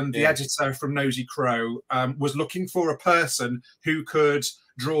 The editor from Nosy Crow was looking for a person who could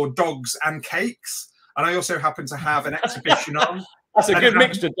draw dogs and cakes. And I also happen to have an exhibition on. That's a good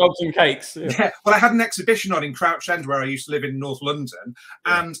mixture, dogs and cakes. Yeah. Well, I had an exhibition on in Crouch End where I used to live in North London.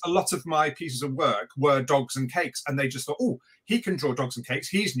 And a lot of my pieces of work were dogs and cakes. And they just thought, oh, he can draw dogs and cakes.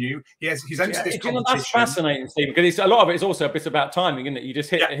 He's new. He's entered this competition. That's fascinating, Stephen, because a lot of it is also a bit about timing, isn't it? You just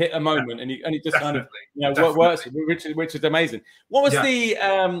hit a moment and it just kind of works, which is amazing. What was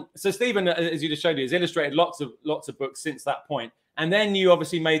the so Stephen, as you just showed, has illustrated lots of books since that point, and then you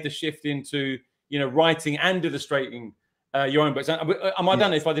obviously made the shift into writing and illustrating your own books. I don't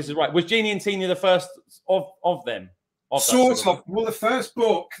know if this is right. Was Genie and Teeny the first of them? Sort of. Well, the first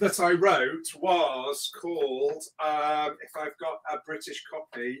book that I wrote was called, if I've got a British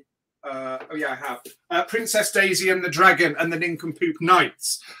copy, oh yeah, I have. Princess Daisy and the Dragon and the Nincompoop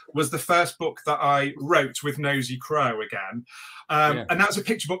Knights was the first book that I wrote with Nosy Crow again. And that was a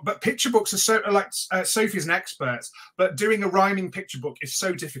picture book. But picture books are so, like Sophie's an expert, but doing a rhyming picture book is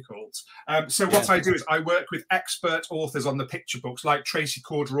so difficult. So what I do is I work with expert authors on the picture books, like Tracy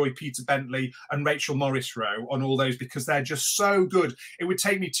Corduroy, Peter Bentley, and Rachel Morris-Rowe on all those, because they're just so good. It would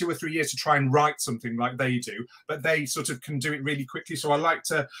take me 2 or 3 years to try and write something like they do, but they sort of can do it really quickly. So I like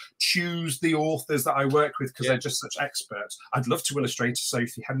to choose the authors that I work with because they're just such experts. I'd love to illustrate a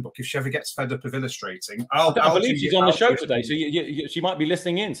Sophie Henn book. If she ever gets fed up of illustrating, I believe she's on the show today, so she might be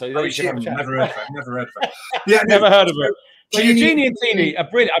listening in. So never heard of her. Never heard of her. Yeah, never heard of her. So Genie and Teeny are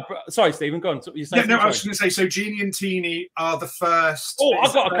brilliant. Sorry, Stephen, go on. I was going to say, so Genie and Teeny are the first. Oh,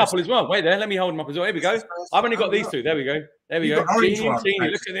 I've got a couple as well. Wait there, let me hold them up as well. Here we go. I've only got these two. There we go. There we go. Genie and Teeny.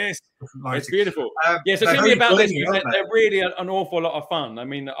 Look at this. It's beautiful. Yeah, so tell me about this. They're really an awful lot of fun. I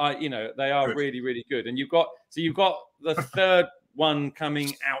mean, they are really, really good. And you've got the third one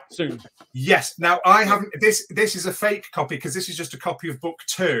coming out soon. Yes. Now I haven't. This is a fake copy because this is just a copy of book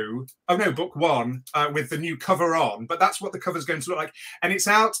 2. Oh no, book 1 with the new cover on. But that's what the cover's going to look like, and it's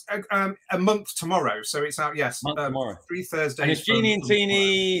out a month tomorrow. So it's out. Yes, tomorrow. 3 Thursdays. And it's Genie and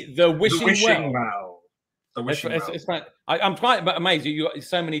Teeny, the Wishing Well. I'm quite amazed. You got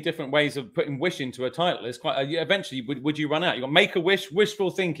so many different ways of putting wish into a title. It's quite. Eventually, would you run out? You got make a wish, wishful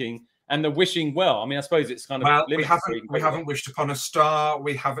thinking, and the wishing well. I mean, I suppose it's kind of we haven't wished upon a star.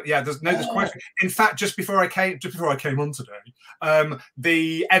 We haven't. Yeah, there's quite. In fact, just before I came on today,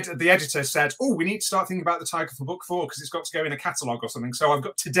 the editor said, "Oh, we need to start thinking about the title for book 4 because it's got to go in a catalogue or something." So I've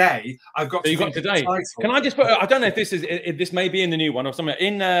got today. Today. Can I just put? I don't know if this may be in the new one or something.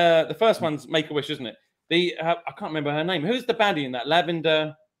 In the first one's Make a Wish, isn't it? I can't remember her name. Who's the baddie in that?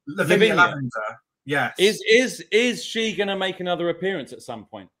 Lavinia. Yes. Is she going to make another appearance at some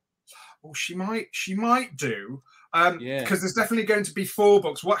point? Well, she might do. Because there's definitely going to be 4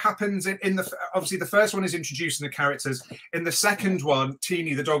 books. What happens in the obviously the first one is introducing the characters. In the second one,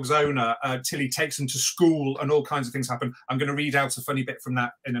 Teeny, the dog's owner, Tilly takes him to school and all kinds of things happen. I'm going to read out a funny bit from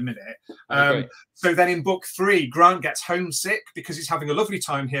that in a minute. So then in book 3, Grant gets homesick because he's having a lovely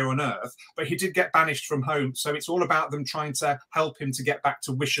time here on Earth, but he did get banished from home. So it's all about them trying to help him to get back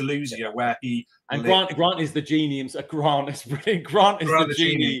to Wishaluzia, where he Grant is the genie himself. Grant is brilliant. Grant is the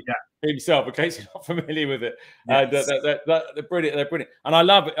genie. Himself, in case you're not familiar with it. Yes. They're brilliant. They're brilliant, and I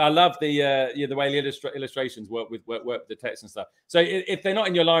love the way the illustrations work with the text and stuff. So if they're not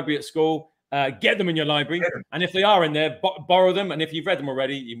in your library at school, get them in your library, and if they are in there, borrow them. And if you've read them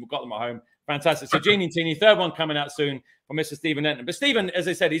already, you've got them at home. Fantastic. So Genie and Teeny, 3rd one coming out soon from Mr. Steven Lenton. But Steven, as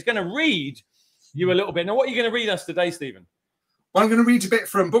I said, he's going to read you a little bit. Now, what are you going to read us today, Steven? Well, I'm going to read a bit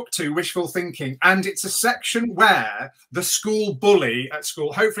from book 2, Wishful Thinking, and it's a section where the school bully at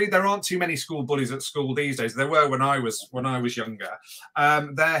school. Hopefully, there aren't too many school bullies at school these days. There were when I was younger.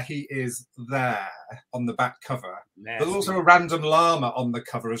 There he is, there on the back cover. Nasty. There's also a random llama on the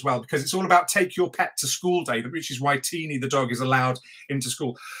cover as well, because it's all about take your pet to school day, which is why Teeny the dog is allowed into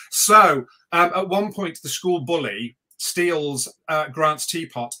school. So at one point, the school bully steals Grant's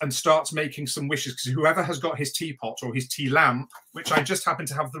teapot and starts making some wishes, because whoever has got his teapot or his tea lamp, which I just happen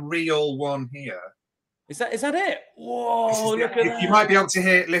to have the real one here. Is that it? Whoa, look at that. You might be able to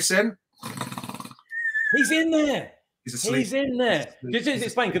hear it. Listen. He's in there. He's asleep. He's in there. Just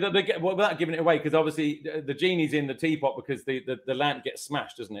explain, because without giving it away, because obviously the genie's in the teapot because the lamp gets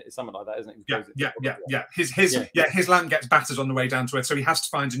smashed, doesn't it? It's something like that, isn't it? Yeah. His lamp gets battered on the way down to Earth, so he has to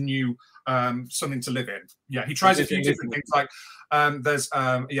find a new something to live in. Yeah, he tries a few different things, like there's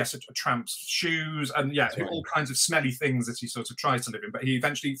a tramp's shoes, and all kinds of smelly things that he sort of tries to live in, but he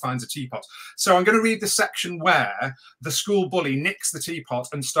eventually finds a teapot. So I'm going to read the section where the school bully nicks the teapot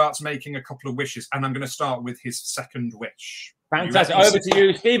and starts making a couple of wishes, and I'm going to start with his second wish. Fantastic. Over to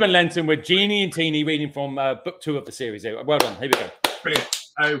you, Steven Lenton, with Genie and Teeny, reading from book 2 of the series. Well done. Here we go. Brilliant.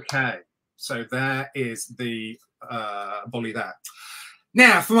 Okay, so there is the bully there.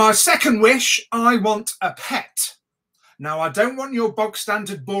 Now, for my second wish, I want a pet. Now, I don't want your bog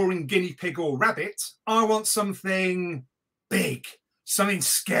standard boring guinea pig or rabbit. I want something big, something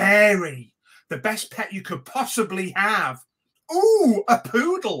scary, the best pet you could possibly have. Ooh, a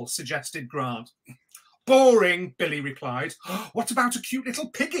poodle, suggested Grant. Boring, Billy replied. What about a cute little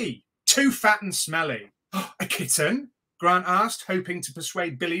piggy? Too fat and smelly. A kitten? Grant asked, hoping to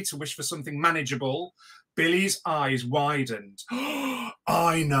persuade Billy to wish for something manageable. Billy's eyes widened.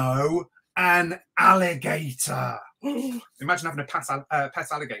 I know, an alligator. Imagine having a pet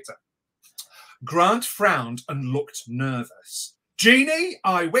alligator. Grant frowned and looked nervous. Genie,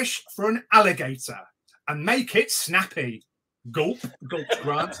 I wish for an alligator, and make it snappy. Gulp, gulped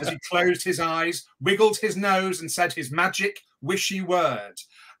Grant as he closed his eyes, wiggled his nose, and said his magic wishy word.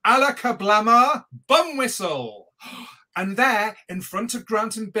 Alakablammer, bum whistle. And there, in front of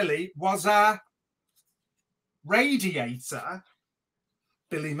Grant and Billy, was a radiator.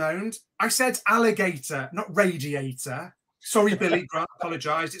 Billy moaned. I said alligator, not radiator. Sorry, Billy, Grant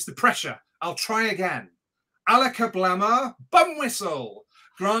apologised. It's the pressure. I'll try again. Alakablammer, bum whistle.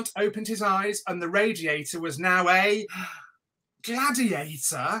 Grant opened his eyes, and the radiator was now a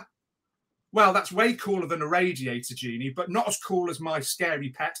gladiator. Well, that's way cooler than a radiator, Genie, but not as cool as my scary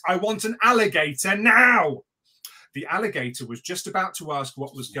pet. I want an alligator now. The alligator was just about to ask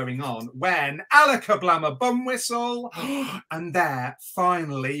what was going on when alakablammer bum whistle, and there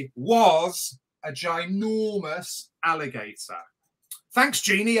finally was a ginormous alligator. Thanks,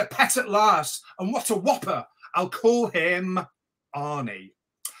 Genie, a pet at last, and what a whopper. I'll call him Arnie.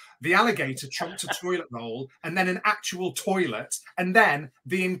 The alligator chomped a toilet roll, and then an actual toilet, and then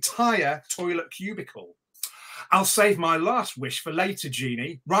the entire toilet cubicle. I'll save my last wish for later,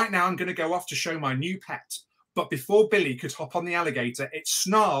 Genie. Right now, I'm going to go off to show my new pet. But before Billy could hop on the alligator, it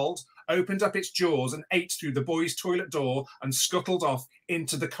snarled, opened up its jaws, and ate through the boys' toilet door and scuttled off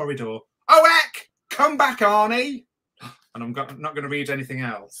into the corridor. Oh, heck! Come back, Arnie! And I'm not going to read anything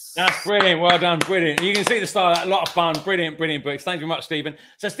else. That's brilliant. Well done. Brilliant. You can see the style. A lot of fun. Brilliant, brilliant books. Thank you very much, Steven.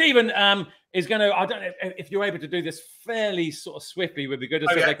 So Steven is going to, I don't know if you're able to do this fairly sort of swiftly, would be good.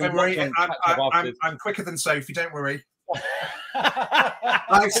 Oh, yeah, don't worry. I'm quicker than Sophie. Don't worry.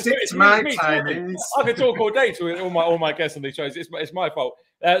 I stick to my timings. I could talk all day to all my guests on these shows. It's my fault.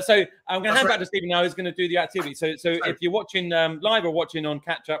 So I'm going to hand back to Steven now. He's going to do the activity. So if you're watching live or watching on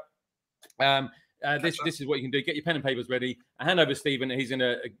catch up, this is what you can do. Get your pen and papers ready. I hand over to Steven. He's going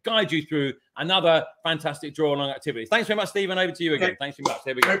to guide you through another fantastic draw along activity. Thanks very much, Steven. Over to you again. Okay. Thanks very much.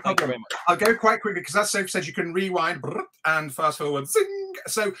 There we go. No problem. Thank you very much. I'll go quite quickly because, as Sophie said, you can rewind and fast forward. Zing! ding.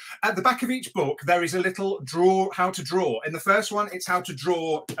 So at the back of each book, there is a little how to draw. In the first one, it's how to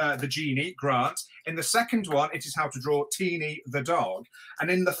draw the genie, Grant. In the second one, it is how to draw Teeny, the dog. And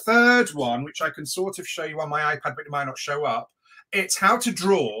in the third one, which I can sort of show you on my iPad, but it might not show up, it's how to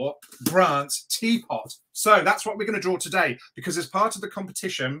draw Grant's teapot. So that's what we're going to draw today, because as part of the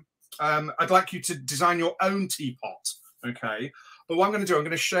competition, I'd like you to design your own teapot, okay? But what I'm going to do, I'm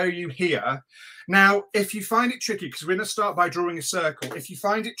going to show you here. Now, if you find it tricky, because we're going to start by drawing a circle. If you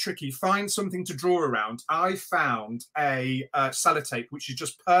find it tricky, find something to draw around. I found a sellotape, which is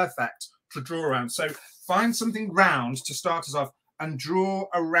just perfect to draw around. So find something round to start us off and draw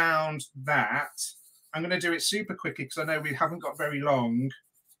around that. I'm going to do it super quickly because I know we haven't got very long.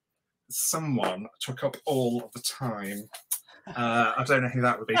 Someone took up all of the time. I don't know who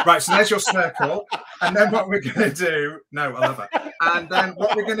that would be. Right, so there's your circle. And then what we're going to do, no, I love it. And then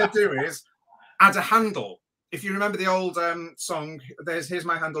what we're going to do is add a handle. If you remember the old song, here's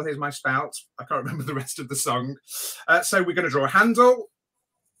my handle, here's my spout. I can't remember the rest of the song. So we're going to draw a handle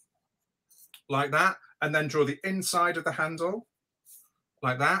like that, and then draw the inside of the handle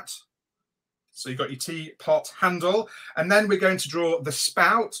like that. So you've got your teapot handle. And then we're going to draw the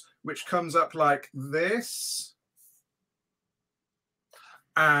spout, which comes up like this.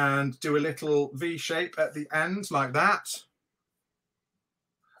 And do a little V shape at the end like that.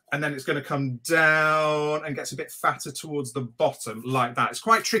 And then it's going to come down and gets a bit fatter towards the bottom like that. It's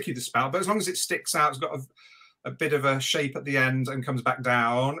quite tricky, the spout, but as long as it sticks out, it's got a bit of a shape at the end and comes back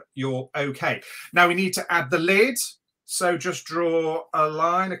down, you're okay. Now we need to add the lid. So just draw a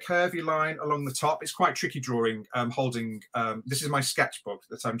line, a curvy line along the top. It's quite tricky drawing, holding, this is my sketchbook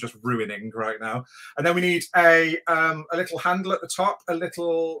that I'm just ruining right now. And then we need a little handle at the top, a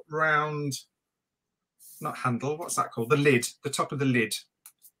little round, not handle, what's that called? The lid, the top of the lid.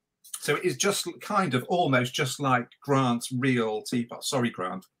 So it is just kind of almost just like Grant's real teapot. Sorry,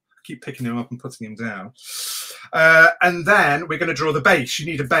 Grant. I keep picking him up and putting him down. And then we're going to draw the base. You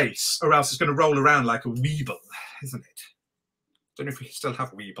need a base or else it's going to roll around like a weeble, isn't it? Don't know if we still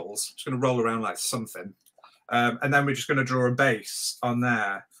have weebles. It's going to roll around like something. And then we're just going to draw a base on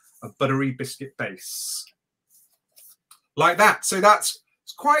there, a buttery biscuit base. Like that. So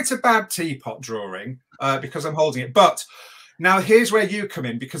it's quite a bad teapot drawing because I'm holding it. But now here's where you come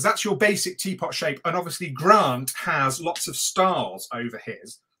in, because that's your basic teapot shape. And obviously Grant has lots of stars over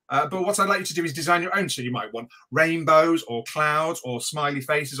his. But what I'd like you to do is design your own. So you might want rainbows or clouds or smiley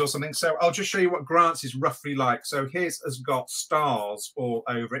faces or something. So I'll just show you what Grant's is roughly like. So his has got stars all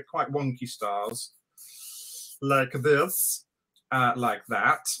over it, quite wonky stars, like this, like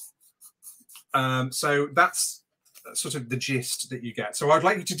that. So that's sort of the gist that you get. So I'd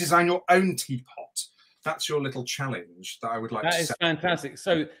like you to design your own teapot. That's your little challenge that I would like to set. That is fantastic.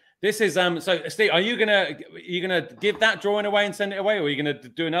 So this is so Steve, are you gonna give that drawing away and send it away, or are you gonna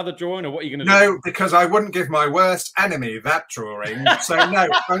do another drawing, or what are you gonna do? No, because I wouldn't give my worst enemy that drawing. So no,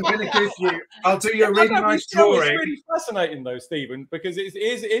 I'm gonna give you. I'll do you a really nice drawing. It's really fascinating though, Stephen, because it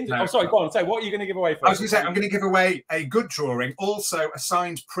is. No. Oh, sorry, go on. Say, what are you gonna give away first? I was gonna say I'm gonna give away a good drawing, also a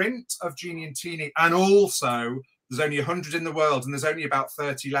signed print of Genie and Teeny, and also there's only 100 in the world, and there's only about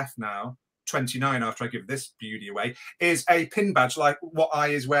 30 left now. 29 after I give this beauty away, is a pin badge like what I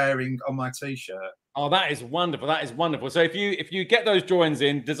is wearing on my t-shirt. Oh, that is wonderful. That is wonderful. So if you get those drawings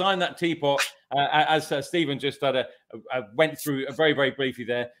in, design that teapot as Stephen just went through very, very briefly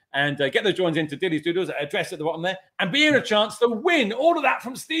there, and get those drawings into Dilly's Doodles, address at the bottom there, and be in a chance to win all of that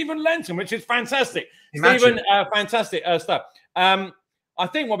from Steven Lenton, which is fantastic. Stephen, fantastic stuff. I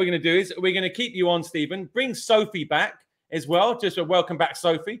think what we're going to do is we're going to keep you on, Stephen. Bring Sophie back as well. Just a welcome back,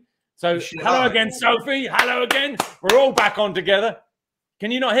 Sophie. So hello again, Sophie. Hello again. We're all back on together.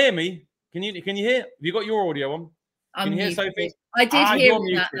 Can you not hear me? Can you hear? Have you got your audio on? Can you hear Sophie? I did hear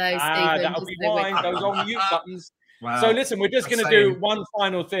that though, Stephen. That'll be why those on mute buttons. Wow. So listen, we're just going to do one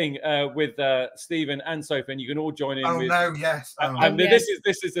final thing with Stephen and Sophie, and you can all join in. Yes.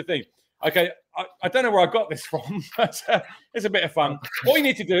 This is the thing. Okay, I don't know where I got this from, but it's a bit of fun. All you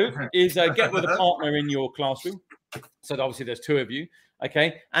need to do is get with a partner in your classroom. So obviously there's two of you.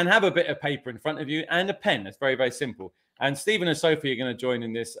 Okay, and have a bit of paper in front of you and a pen. It's very, very simple. And Stephen and Sophie are going to join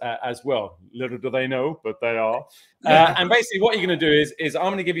in this as well. Little do they know, but they are. And basically what you're going to do is I'm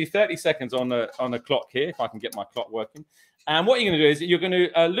going to give you 30 seconds on the clock here, if I can get my clock working. And what you're going to do is you're going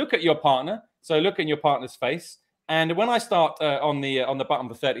to look at your partner. So look in your partner's face. And when I start on the button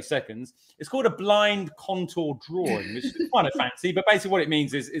for 30 seconds, it's called a blind contour drawing, which is kind of fancy. But basically what it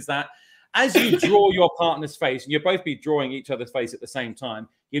means is that as you draw your partner's face, and you'll both be drawing each other's face at the same time,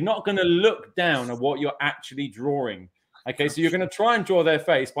 you're not going to look down at what you're actually drawing. Okay, so you're going to try and draw their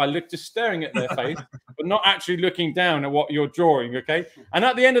face by just staring at their face, but not actually looking down at what you're drawing, okay? And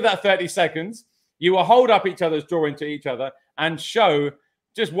at the end of that 30 seconds, you will hold up each other's drawing to each other and show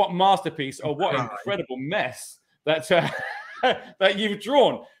just what masterpiece or what incredible mess that that you've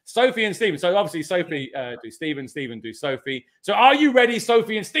drawn. Sophie and Stephen. So obviously Sophie do Stephen, Stephen do Sophie. So are you ready,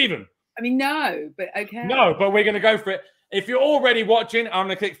 Sophie and Stephen? I mean, no, but okay. No, but we're going to go for it. If you're already watching, I'm going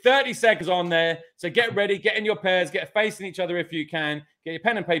to click 30 seconds on there. So get ready, get in your pairs, get facing each other if you can. Get your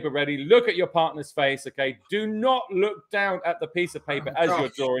pen and paper ready. Look at your partner's face, okay? Do not look down at the piece of paper as you're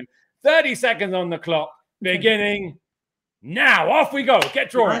drawing. 30 seconds on the clock. Beginning now. Off we go.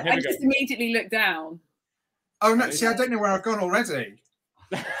 Get drawing. I just immediately look down. Oh, no. See, I don't know where I've gone already.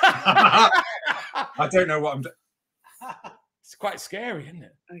 I don't know what I'm doing. It's quite scary, isn't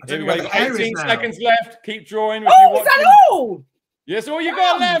it? Here we go. 18 seconds left. Keep drawing. Oh, is that all? Yes, all you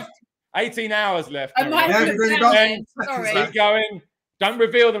got left. 18 hours left. I might have looked down. Sorry. Keep going. Don't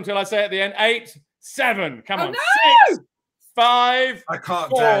reveal them till I say at the end. 8, 7. Come on. No! 6, 5. I can't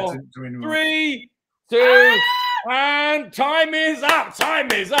 4, dare to do any more. 3, 2, and time is up.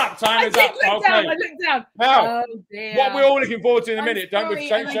 Time is up. Time is up. Okay. I looked down. Now, oh, dear. what we're all looking forward to in a minute, don't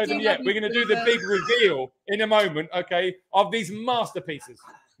sorry, show them yet. We're going to do the big reveal in a moment, okay, of these masterpieces.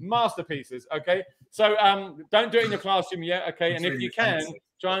 Masterpieces, okay? So don't do it in your classroom yet, okay? And if you can,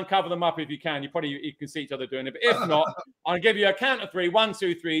 try and cover them up if you can. You can see each other doing it. But if not, I'll give you a count of 3. 1,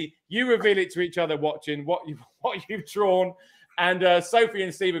 2, 3. You reveal it to each other watching what you've drawn. And Sophie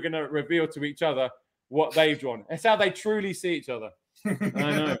and Steve are going to reveal to each other what they've drawn. It's how they truly see each other. I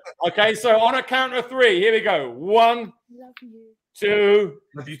know. Okay, so on a count of 3, here we go. 1, Love you. 2,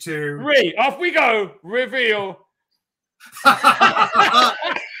 Love you too. 3. Off we go. Reveal. You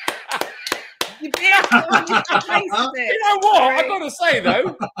know what? I've got to say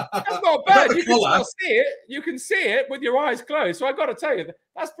though, that's not bad. You can still see it. You can see it with your eyes closed. So I got to tell you,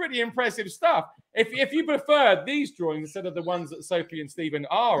 that's pretty impressive stuff. If you prefer these drawings instead of the ones that Sophie and Stephen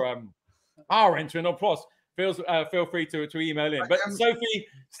are entering, of course, feel free to email in. But Sophie,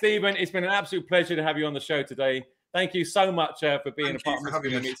 Stephen, it's been an absolute pleasure to have you on the show today. Thank you so much for being a part of Mr.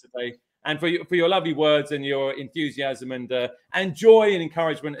 Dilly Meets today, and for your lovely words and your enthusiasm and joy and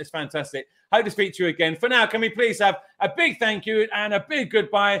encouragement. It's fantastic. Hope to speak to you again. For now, can we please have a big thank you and a big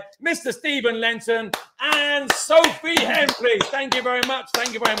goodbye, Mr. Steven Lenton and Sophy Henn, please. Thank you very much.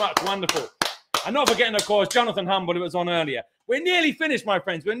 Thank you very much. Wonderful. And not forgetting, of course, Jonathan Humble, who was on earlier. We're nearly finished, my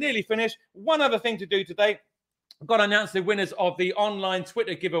friends. We're nearly finished. One other thing to do today. I've got to announce the winners of the online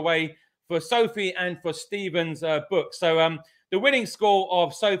Twitter giveaway for Sophie and for Stephen's book. So the winning score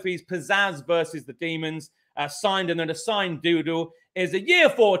of Sophie's Pzazz versus the Demons, signed and an assigned doodle, is a Year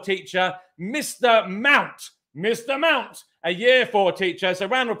 4 teacher, Mr. Mount. Mr. Mount, a Year 4 teacher. So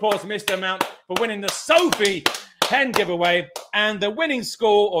round of applause, Mr. Mount, for winning the Sophy Henn giveaway. And the winning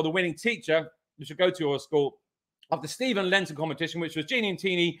school, or the winning teacher, you should go to your school, of the Steven Lenton competition, which was Genie and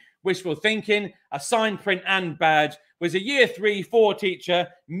Teeny, Wishful Thinking, a signed print and badge, was a Year 3/4 teacher,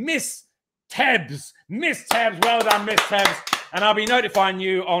 Miss Tebbs. Miss Tebbs, well done, Miss Tebbs. And I'll be notifying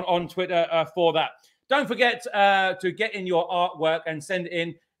you on Twitter for that. Don't forget to get in your artwork and send it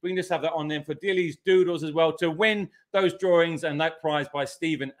in. We can just have that on there for Dilly's Doodles as well to win those drawings and that prize by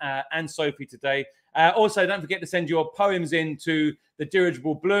Stephen and Sophie today. Also, don't forget to send your poems in to the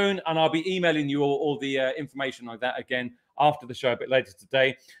Dirigible Balloon, and I'll be emailing you all the information like that again after the show a bit later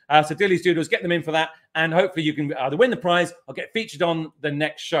today. So Dilly's Doodles, get them in for that, and hopefully you can either win the prize or get featured on the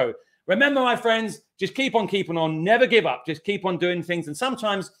next show. Remember, my friends, just keep on keeping on. Never give up. Just keep on doing things. And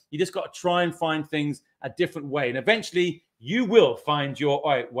sometimes you just got to try and find things a different way. And eventually you will find your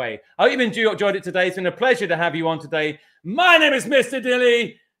way. I hope you've enjoyed it today. It's been a pleasure to have you on today. My name is Mr.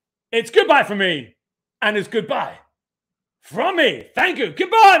 Dilly. It's goodbye from me. And it's goodbye from me. Thank you.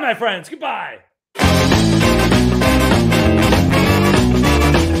 Goodbye, my friends. Goodbye.